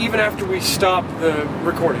on even after we stop the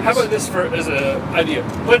recording. How about this as an idea?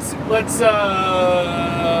 Let's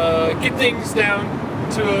get things down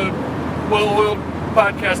to a well-oiled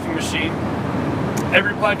podcasting machine.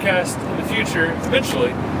 Every podcast in the future,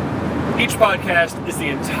 eventually, each podcast is the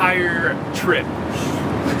entire trip.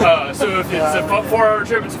 So if it's a 4-hour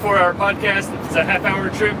trip, it's a 4-hour podcast. If it's a half-hour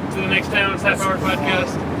trip to the next town, it's a half-hour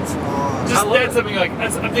podcast. It's long. Just I love that's something like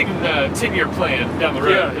I'm thinking a 10-year plan down the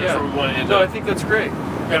road. Yeah, That's yeah. where we want to end No, I up. think that's great.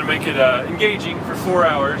 Got to make it engaging for 4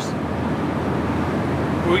 hours.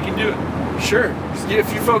 We can do it. Sure.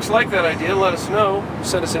 If you folks like that idea, let us know.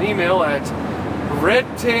 Send us an email at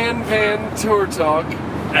redtanvantourtalk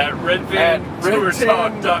At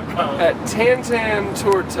redvantourtalk.com. at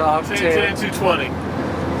tantantourtalk Tan220.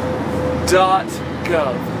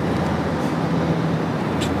 .gov.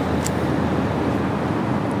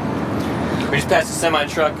 We just passed a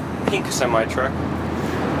semi-truck, pink semi-truck,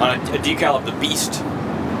 on a decal of the Beast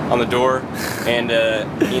on the door, and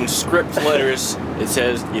in script letters it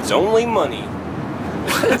says, "It's only money."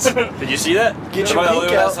 Did you see that? Get your Am I the only pink one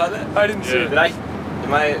that out. saw that? I didn't see Yeah. it.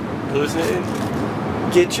 Am I hallucinating?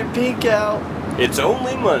 Get your pink out. It's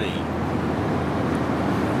only money.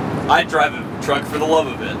 I drive a truck for the love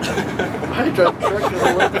of it. I drive a truck and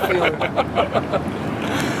I love the feeling.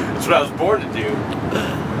 That's what I was born to do.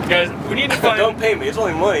 Guys, we need to find Don't pay me, it's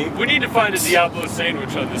only money. we need to find a Diablo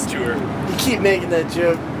sandwich on this tour. You keep making that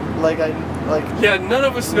joke like Yeah, none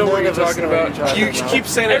of us know None what you're of us talking know what about. you're talking You about. keep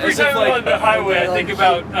saying it Every as if time I'm like on the highway, I like, think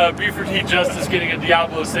about Buford T. Justice getting a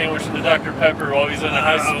Diablo sandwich and the Dr. Pepper while he's in a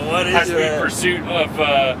what is high-speed that? pursuit of.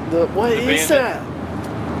 what The is bandit. that?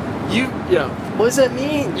 What does that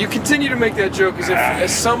mean? You continue to make that joke as if at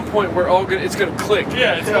some point we're all gonna, it's gonna click.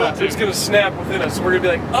 Yeah, it's going to. It's gonna snap within us. We're gonna be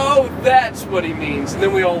like, oh, that's what he means, and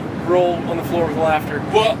then we all roll on the floor with laughter.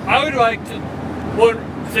 Well, I would like to. One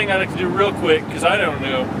thing I'd like to do real quick because I don't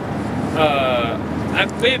know. I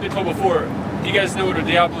may have been told before. Do you guys know what a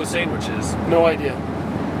Diablo sandwich is? No idea.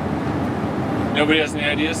 Nobody has any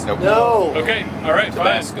ideas? Nope. No. Okay, all right,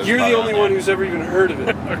 fine. Tabasco's You're the probably only on one there. who's ever even heard of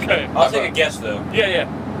it. Okay. I'll take a guess though. Yeah.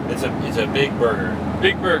 It's a big burger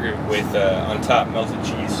Big burger. with on top melted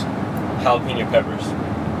cheese, jalapeno peppers.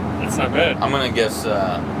 That's not bad. I'm gonna guess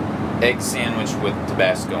egg sandwich with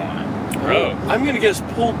Tabasco on it. Oh. I'm gonna guess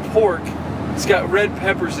pulled pork. It's got red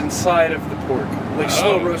peppers inside of the pork, like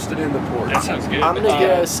slow Oh. roasted in the pork. That sounds good. I'm gonna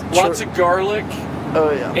guess. Lots of garlic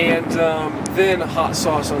Oh yeah. and then hot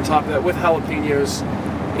sauce on top of that with jalapenos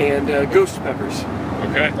and ghost peppers.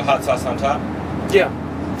 Okay. The hot sauce on top. Yeah,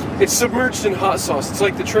 it's submerged in hot sauce. It's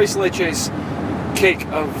like the Tres Leches cake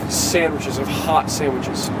of sandwiches, of hot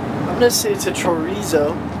sandwiches. I'm gonna say it's a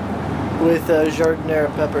chorizo with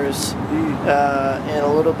jardinera peppers and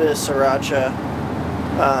a little bit of sriracha,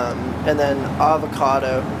 and then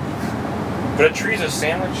avocado. But a chorizo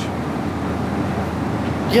sandwich?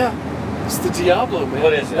 Yeah. It's the Diablo, man.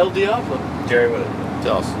 What is it? El Diablo. Jerry, what is it?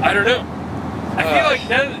 Tell us. I don't know. I feel like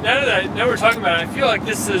now we're talking about it, I feel like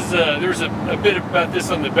this is there was a bit about this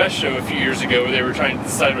on the Best Show a few years ago where they were trying to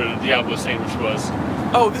decide what a Diablo sandwich was.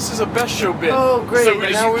 Oh, this is a Best Show bit. Oh, great. So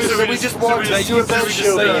we Now just- we just walked That into you a Best just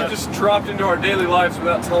Show say bit. you just dropped into our daily lives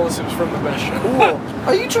without telling us it was from the Best Show. Cool.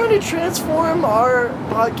 Are you trying to transform our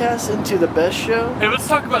podcast into the Best Show? Hey, let's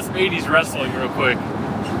talk about some 80s wrestling real quick.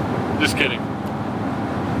 Just kidding.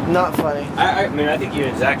 Not funny. I mean, I think you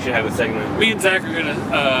and Zach should have a segment. Me and Zach are gonna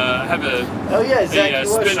have a. Oh yeah, Zach,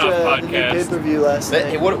 you watched spin-off the new podcast. pay-per-view last But,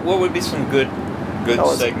 night. what would be some good That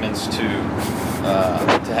was- segments to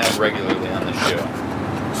have regularly on the show?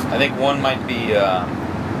 I think one might be.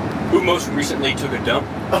 Who most recently took a dump?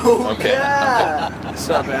 Oh Okay. yeah. It's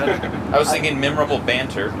not bad. I was thinking memorable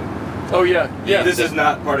banter. Oh yeah, yeah. This is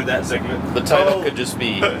not part of that segment. The title Oh. could just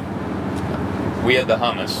be "We Had the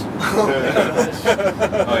Hummus."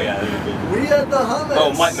 Oh yeah. We had the hummus.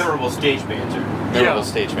 Oh, my memorable stage banter. Memorable Yeah.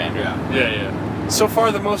 stage banter. Yeah. So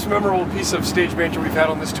far, the most memorable piece of stage banter we've had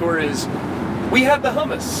on this tour is we had the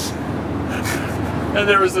hummus. And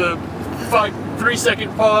there was a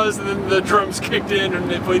 3-second pause, and then the drums kicked in, and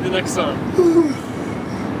they played the next song.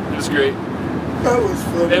 It was great. That was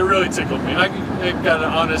funny. It really tickled me. I got an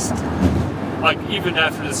honest, like even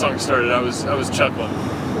after the song started, I was chuckling.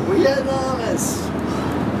 We had the hummus.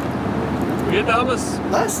 We had the hummus.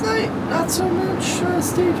 Last night, not so much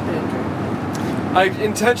stage banter. I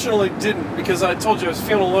intentionally didn't because I told you I was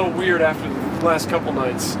feeling a little weird after the last couple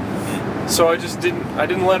nights. So I just didn't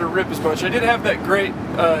let her rip as much. I did have that great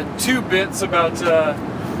 2 bits about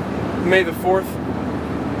May the 4th.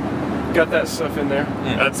 Got that stuff in there.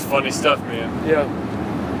 That's funny stuff, man. Yeah.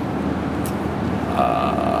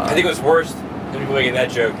 I think what's worse than people making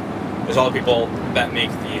that joke is all the people that make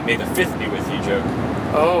the May the 5th be with you joke.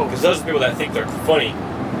 Oh. Because those people that think they're funny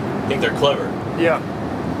think they're clever. Yeah.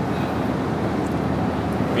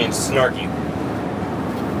 I mean, snarky.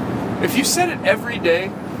 If you said it every day,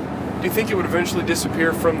 do you think it would eventually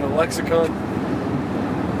disappear from the lexicon?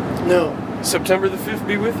 No. September the 5th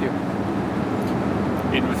be with you.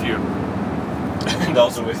 In with you. And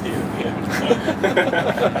also with you. Yeah.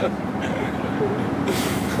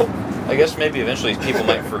 I guess maybe eventually people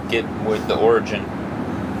might forget what the origin.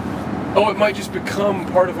 Oh, it might just become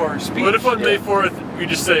part of our speech. What if on May Yeah. 4th you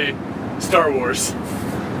just say Star Wars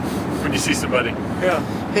when you see somebody? Yeah.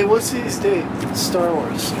 Hey, what's today's date? Star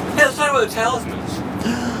Wars. Yeah, let's talk about the talismans.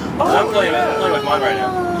 Oh, I'm playing with mine right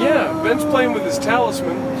now. Yeah, Ben's playing with his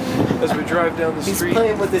talisman as we drive down the He's street.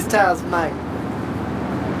 playing with his talisman.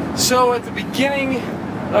 So at the beginning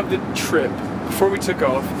of the trip, before we took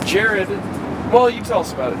off, Jared, well, you tell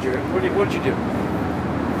us about it, Jared. What did you do?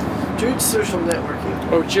 Jared's social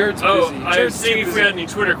networking. Oh, Jared's busy. Oh, I was Jared's seeing too if we busy. had any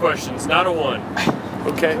Twitter questions. Not a one.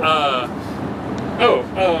 Okay.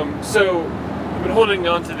 So I've been holding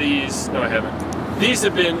on to these. No, I haven't. These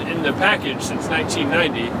have been in the package since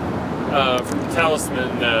 1990 from the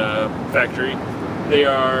Talisman factory. They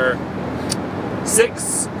are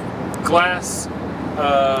 6 glass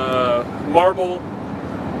marble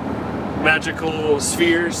magical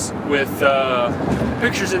spheres with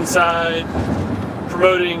pictures inside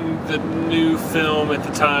promoting the new film at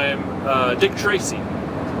the time, Dick Tracy,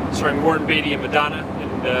 starring Warren Beatty and Madonna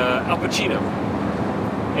and Al Pacino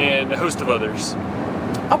and a host of others.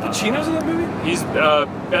 Al Pacino's in that movie? He's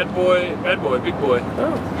big boy, Oh.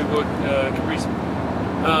 big boy Caprice.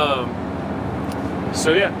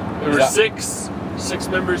 So yeah, there were six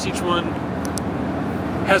members. Each one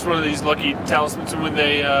has one of these lucky talismans, and when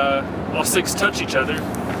they all 6 touch each other,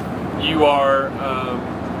 you are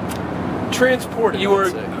Transported. you are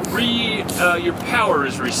I'd say. your power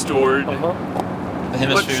is restored. Uh-huh. The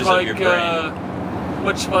hemispheres of your brain.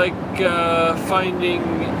 Much like finding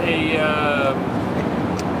a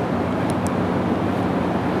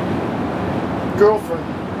Girlfriend.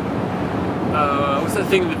 what's that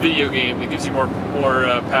thing in the video game that gives you more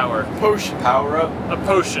power? Potion. Power up. A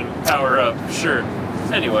potion, power up, sure.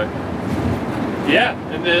 Anyway, yeah,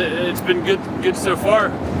 and it's been good so far.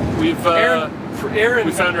 We've Aaron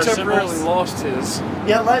we found our temporarily symbols. lost his.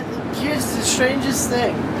 Yeah, here's the strangest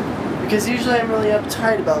thing. Because usually I'm really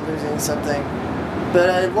uptight about losing something. But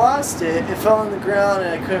I lost it, it fell on the ground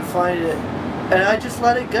and I couldn't find it. And I just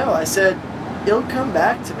let it go. I said, it'll come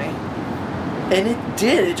back to me. And it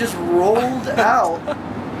did. It just rolled out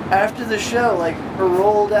after the show, like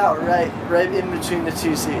rolled out right in between the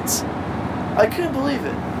 2 seats. I couldn't believe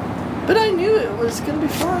it. But I knew it was gonna be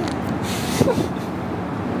fun.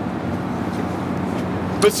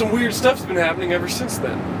 But some weird stuff's been happening ever since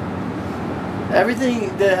then.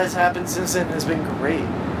 Everything that has happened since then has been great.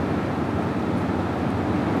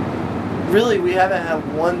 Really, we haven't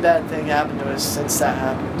had one bad thing happen to us since that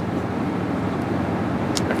happened.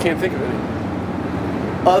 Can't think of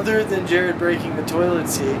any. Other than Jared breaking the toilet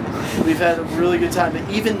seat, we've had a really good time. But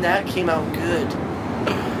even that came out good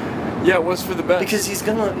Yeah, it was for the best. because he's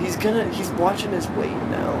watching his weight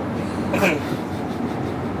now.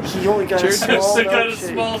 He only got a Jared's gonna small Stick out a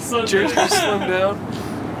milkshake. small Sunday. Jared's gonna slim down.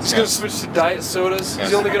 He's gonna switch to diet sodas.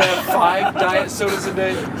 He's only gonna have 5 diet sodas a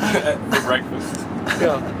day. For breakfast.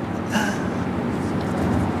 Yeah.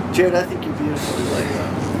 Jared, I think you're beautiful the way you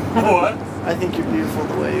are. What? I think you're beautiful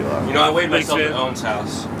the way you are. You know, I weighed Thanks, myself man. at Owen's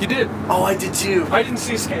house. You did. Oh, I did too. I didn't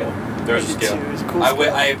see a scale. There was a I did scale. too. It was a cool I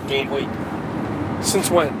scale. have gained weight Since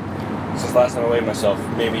when? since last time I weighed myself,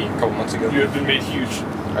 maybe a couple months ago. You have been made huge.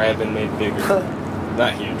 I have been made bigger.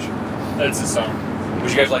 Not huge. That's a song. Would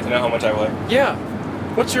you guys like to know how much I weigh? Yeah.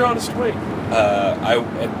 What's your honest weight? At Can I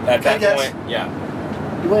that guess? point, yeah.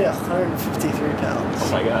 You weigh 153 pounds.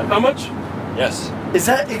 Oh my god. How much? Yes. Is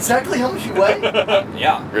that exactly how much you weigh?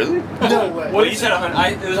 Yeah. Really? No way. Well, you said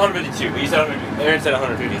 100. It was 152, but you said 100. Aaron said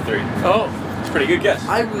 153. Oh. It's a pretty good guess.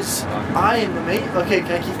 I am amazing. Okay,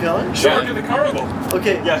 can I keep going? Sure. to the carnival.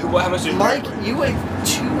 Okay. Yeah. How much did Mike, you you weigh? weigh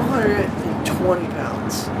 220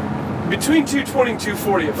 pounds. Between 220 and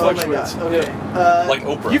 240, it Oh my fluctuates. god. Okay. Like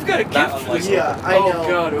Oprah. You've got a Not gift for unlike this. Yeah, Oprah. I Oh, know.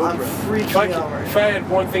 God, I'm Oprah. freaking out right If I had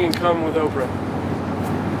one thing in common with Oprah,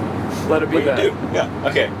 let it be What you that. do? Yeah.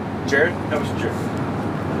 Okay. Jared, how much is Jared?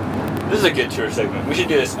 This is a good tour segment. We should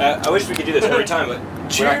do this. I wish we could do this every time, but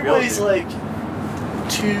Jared we're not weighs gonna be like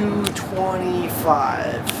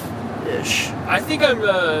 225-ish. I think I'm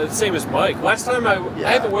the same as Mike. Last time I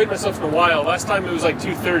haven't weighed myself in a while. Last time it was like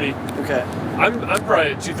 230. Okay. I'm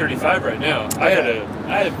probably at 235 right now. I had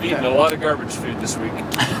eaten a lot of garbage food this week.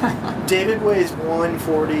 David weighs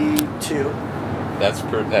 142. That's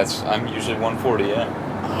I'm usually 140. Yeah.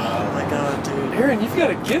 Oh my god, dude. Aaron, you've got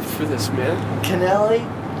a gift for this, man. Canali,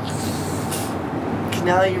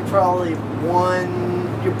 you're probably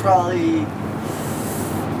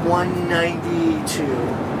 192.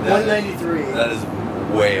 193. That is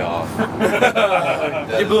way off.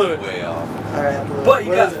 That You blew is it. Way off. Alright, I blew it. But you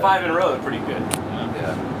What got is it? 5 in a row. Pretty good.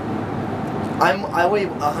 Yeah. I weigh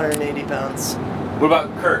 180 pounds. What about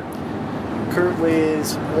Kurt? Kurt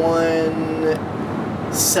weighs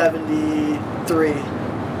 173.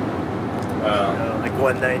 Like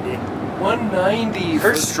 190. 190. for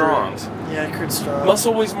Kurt's strong. Yeah, Kurt's strong.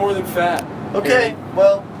 Muscle weighs more than fat. Okay,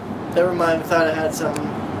 well, never mind. I thought I had something.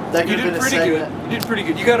 That You could have did been a pretty good. segment. You did pretty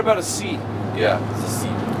good. You got about a C. Yeah. It's a C.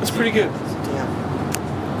 That's pretty good. Damn.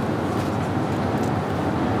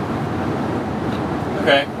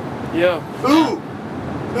 Okay. Yeah. Ooh!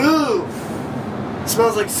 Ooh!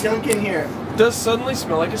 Smells like skunk in here. It does suddenly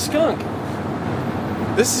smell like a skunk.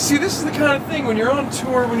 This is the kind of thing when you're on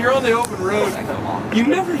tour, when you're on the open road, you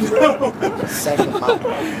never know. Second month.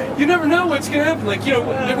 You never know what's gonna happen. Like, you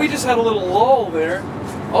know, we just had a little lull there.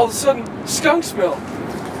 All of a sudden, skunk smell.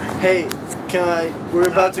 Hey, we're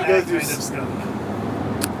about to go That through. kind of skunk.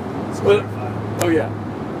 What? Oh yeah.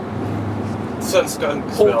 Sun skunk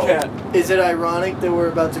Whole smell. cat. Is it ironic that we're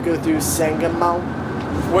about to go through Sangamo?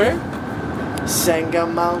 Where?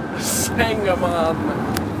 Sangamo? Sangamon.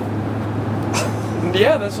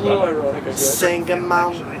 Yeah, that's a little ironic, I guess.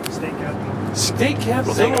 Sangamo? Actually, state capital. State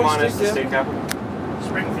capital. Sangamon Illinois is the state capital.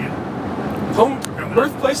 Springfield. Home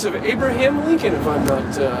birthplace of Abraham Lincoln, if I'm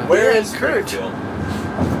not. Where is Kurt? Springfield?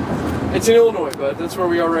 It's in Illinois, but that's where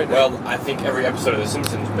we are right now. Well, I think every episode of The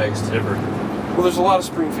Simpsons begs to differ. Well, there's a lot of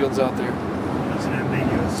Springfields out there. That's an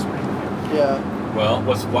ambiguous Springfield. Yeah, Well,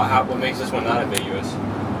 what makes this one not ambiguous?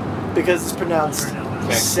 because it's pronounced Can't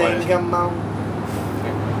explain it. Sangamo.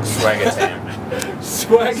 Swagatam.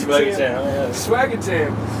 Swagatam.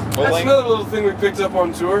 Swagatam. Well, That's like- another little thing we picked up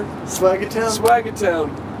on tour. Swagatown? Swagatown.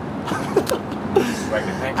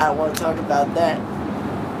 Swagatam. I don't want to talk about that.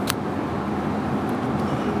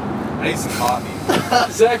 I need some coffee.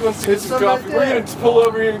 Zach wants to get There's some some right coffee. We're there. going to pull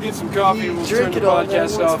over here and get some coffee. You We'll turn drink the it all there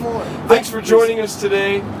podcast once off. more. Thanks for joining us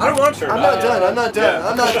today. I don't want to turn I'm it not off. done. I'm not done. Yeah.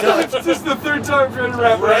 I'm not done. This is the third time trying to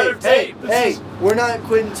wrap it up. Hey, we're not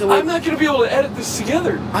quitting until we. I'm not going to be able to edit this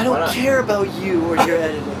together. I Why don't not? care about you or your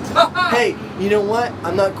editing. Hey, you know what?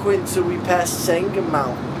 I'm not quitting until we pass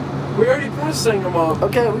Sangamo. We already passed Sangamon.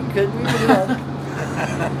 Okay, we could do that.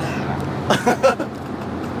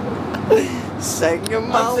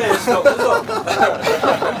 Sangamo. I'm saying it's no,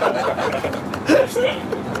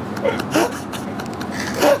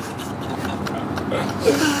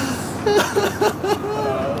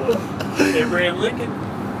 Abraham Lincoln,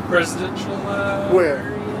 presidential.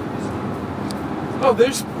 Where? Oh,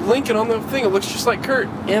 there's Lincoln on the thing. It looks just like Kurt.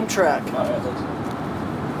 Amtrak.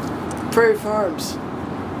 Prairie Farms.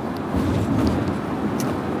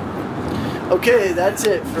 Okay, that's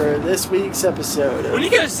it for this week's episode. When you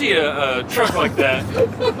guys see a truck like that,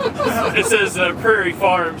 it says Prairie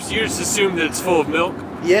Farms, you just assume that it's full of milk.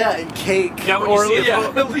 Yeah, and cake. Now, when Or you see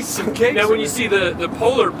at least some cakes. now, when you see the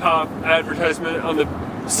Polar Pop advertisement on the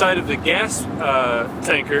side of the gas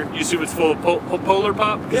tanker, you assume it's full of Polar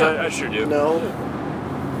Pop? Because Yeah. I sure do. No.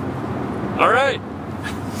 All right.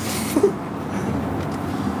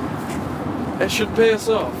 That should pay us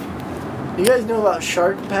off. You guys know about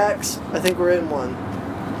shark packs? I think we're in one.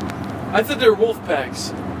 I thought they were wolf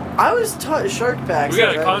packs. I was taught shark packs. We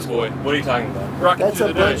got in a driving school. convoy. What are you talking about? Rocking That's through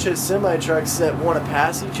a the bunch night. of semi-trucks that want to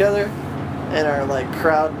pass each other and are like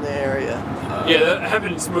crowding the area. Yeah, that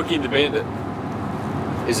happened in Smokey and the Bandit.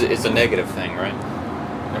 It's a negative thing, right?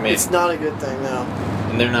 I mean, It's not a good thing, no.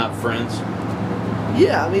 and they're not friends.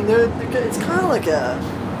 Yeah, I mean, they're good. It's kind of like a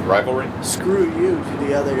Rivalry, screw you to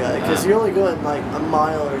the other guy because Ah. you're only going like a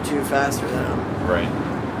mile or two faster than him. right?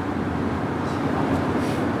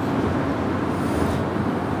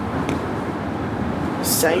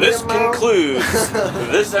 This concludes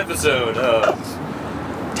this episode of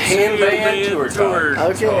Tan Band Tour Talk.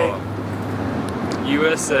 Okay.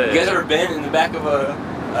 USA. You guys ever been in the back of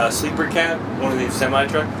a sleeper cab, one of these semi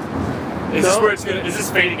truck? Is this No. where it's gonna? Is this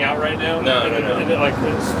fading out right now? No, and, no. And it like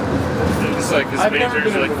this. It's like this I've never phasers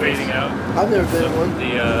been are like in one of fading out. I've never been in one.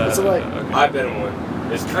 The What's it like? okay. I've been in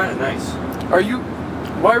one. It's kind of nice. Are you?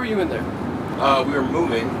 Why were you in there? We were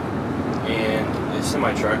moving, and a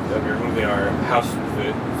semi truck that we were moving our house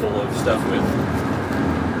full of stuff with.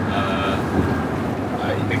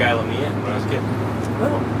 The guy let me in when I was a kid.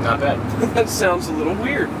 Oh, Not bad. that sounds a little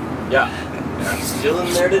weird. Yeah. And I'm still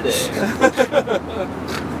in there today.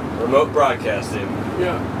 Remote broadcasting.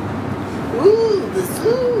 Yeah. Ooh, the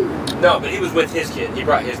zoo. No, but he was with his kid. He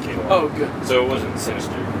brought his kid along. Oh, good. So it wasn't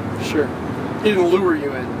sinister. Sure. He didn't lure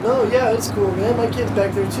you in. No, yeah, it's cool, man. My kid's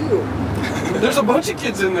back there too. There's a bunch of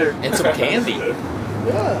kids in there. And some candy.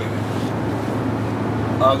 Yeah.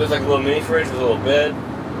 There's like a little mini fridge with a little bed.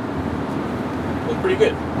 Looked pretty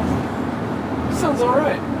good. Sounds all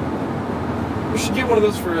right. We should get one of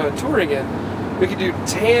those for touring in. We could do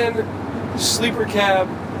tan sleeper cab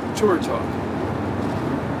tour talk.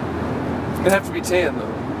 It'd have to be tan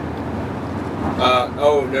though.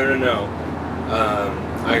 Oh, no.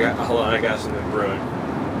 Hold on, I got something brewing.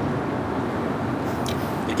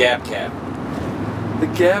 The Gab Cab. The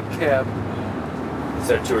Gab Cab.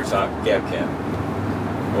 Instead of tour talk, Gab Cab.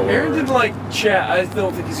 Or- Aaron didn't like chat. I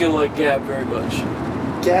don't think he's gonna like Gab very much.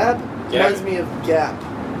 Gab Gab. reminds me of Gap.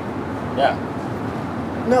 Yeah.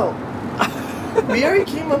 No. We already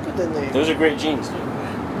came up with the name. Those are great jeans, dude.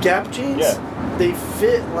 Gap jeans? Yeah. They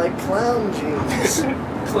fit like clown jeans.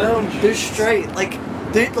 Clown They're jeans. straight. Like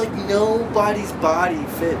nobody's body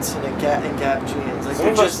fits in Gap jeans. Like Some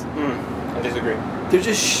of us. I disagree. they're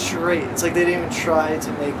just straight. It's like they didn't even try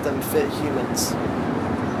to make them fit humans.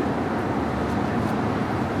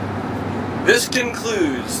 This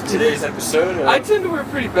concludes today's episode of... I tend to wear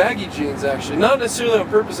pretty baggy jeans actually. Not necessarily on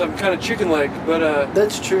purpose. I'm kind of chicken leg, but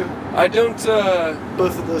That's true. I don't.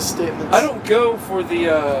 Both of those statements. I don't go for the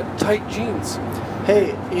tight jeans. Hey,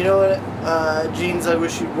 you know what jeans I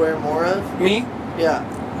wish you'd wear more of? Me? Yeah.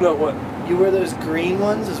 No, what? You wear those green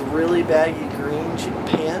ones, those really baggy green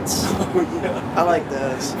pants. Oh yeah. I like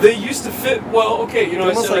those. They used to fit well. Okay, you know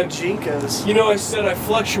They're I almost said like Jinkos. I said I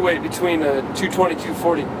fluctuate between 220,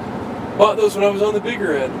 240. Bought those when I was on the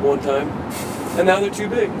bigger end one time, and now they're too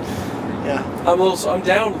big. Yeah. I'm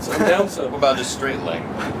down. I'm down What some. about just straight leg?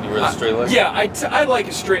 You wear the straight leg? Yeah, I like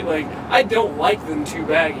a straight leg. I don't like them too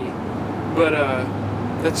baggy, but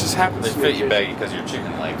that just happens. They to me fit you occasionally. baggy because you're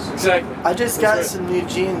chicken legs. Exactly. I just That's got right. some new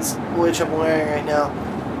jeans, which I'm wearing right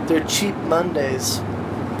now. They're Cheap Mondays.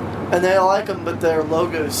 And I like them, but their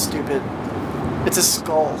logo is stupid. It's a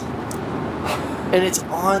skull. And it's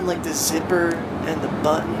on like the zipper and the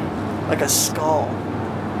button, like a skull.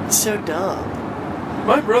 It's so dumb.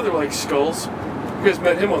 My brother likes skulls. You guys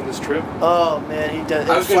met him on this trip. Oh man, he does.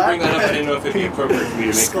 I was going to bring that up. I didn't know if it'd be appropriate for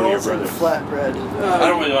me to make fun of your Skulls and brother. flatbread. I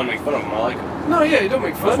don't really want to make fun of him. I like him. No, yeah, you don't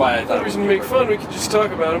make fun. That's why I thought No it reason would to be make fun. We could just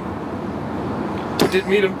talk about him. We did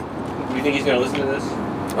meet him. Do you think he's going to listen to this?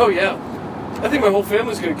 Oh yeah. I think my whole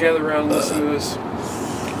family's gonna gather around and listen to this.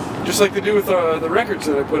 Just like they do with the records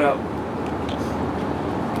that I put out.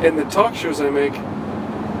 And the talk shows I make.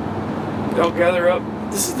 They'll gather up.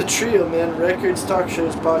 This is the Trio Man Records Talk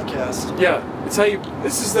Shows podcast. Yeah, it's how you.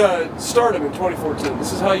 This is the stardom in 2014.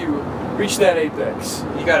 This is how you reach that apex.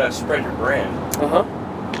 You got to spread your brand. Uh huh.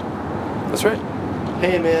 That's right.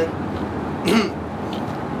 Hey man.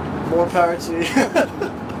 More power to you.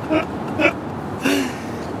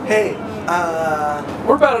 Hey,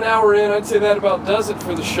 We're about an hour in. I'd say that about does it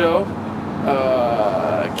for the show.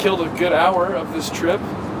 Killed a good hour of this trip.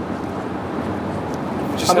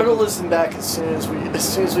 I'm gonna listen back as soon as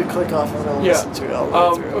we click off. I'm gonna listen to it all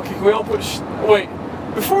the way through. Okay, can we all put? Wait,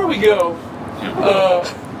 before we go,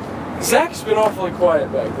 Zach's been awfully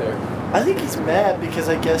quiet back there. I think he's mad because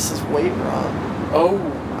I guessed his weight wrong. Oh,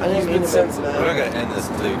 I didn't mean to be We're not mad. gonna end this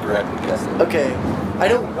until you correctly guess it. Okay, I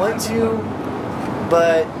don't want to,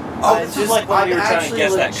 but this is like when I'm you were trying to actually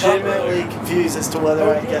guess that cup legitimately earlier. confused as to whether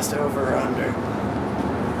I guessed over or under.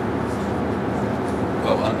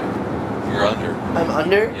 Oh, under. You're under. I'm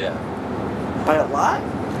under Yeah. by a lot.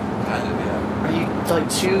 Kind of, yeah. Are you like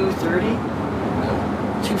 230, No.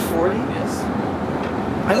 240? Yes.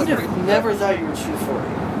 I That's would have pretty- never thought you were 240.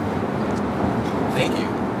 Thank you.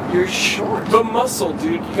 You're short. But muscle,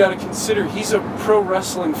 dude, you gotta consider he's a pro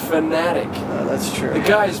wrestling fanatic. That's true. The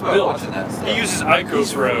guy's About built. watching that stuff. He uses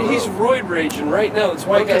IcoPro. He's roid raging right now. That's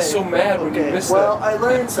why he got so mad when you missed well, that. I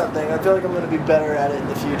learned something. I feel like I'm going to be better at it in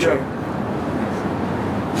the future.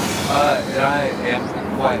 And I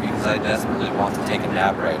am quiet because I desperately want to take a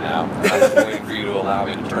nap right now. I was waiting for you to allow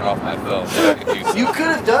me to turn off my phone so I could do so. You could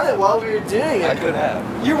have done it while we were doing I it. could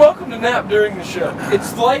have. You're welcome to nap during the show.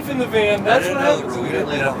 It's life in the van. That's I what didn't know the happens. rule. We didn't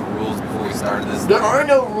lay down the rules before we started this. There are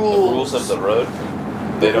no The rules. rules of the road,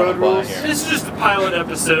 they don't road apply rules. here. This is just a pilot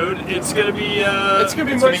episode. It's gonna be It's gonna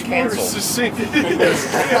be It's much gonna be more canceled. succinct. Yes,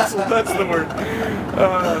 canceled. That's the word.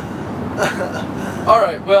 All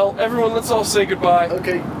right. Well, everyone, let's all say goodbye.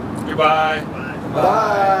 Okay. goodbye.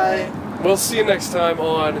 Bye. We'll see you next time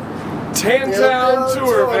on Tantown Tantown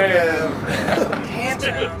Tour Tour Van.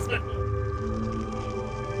 Van.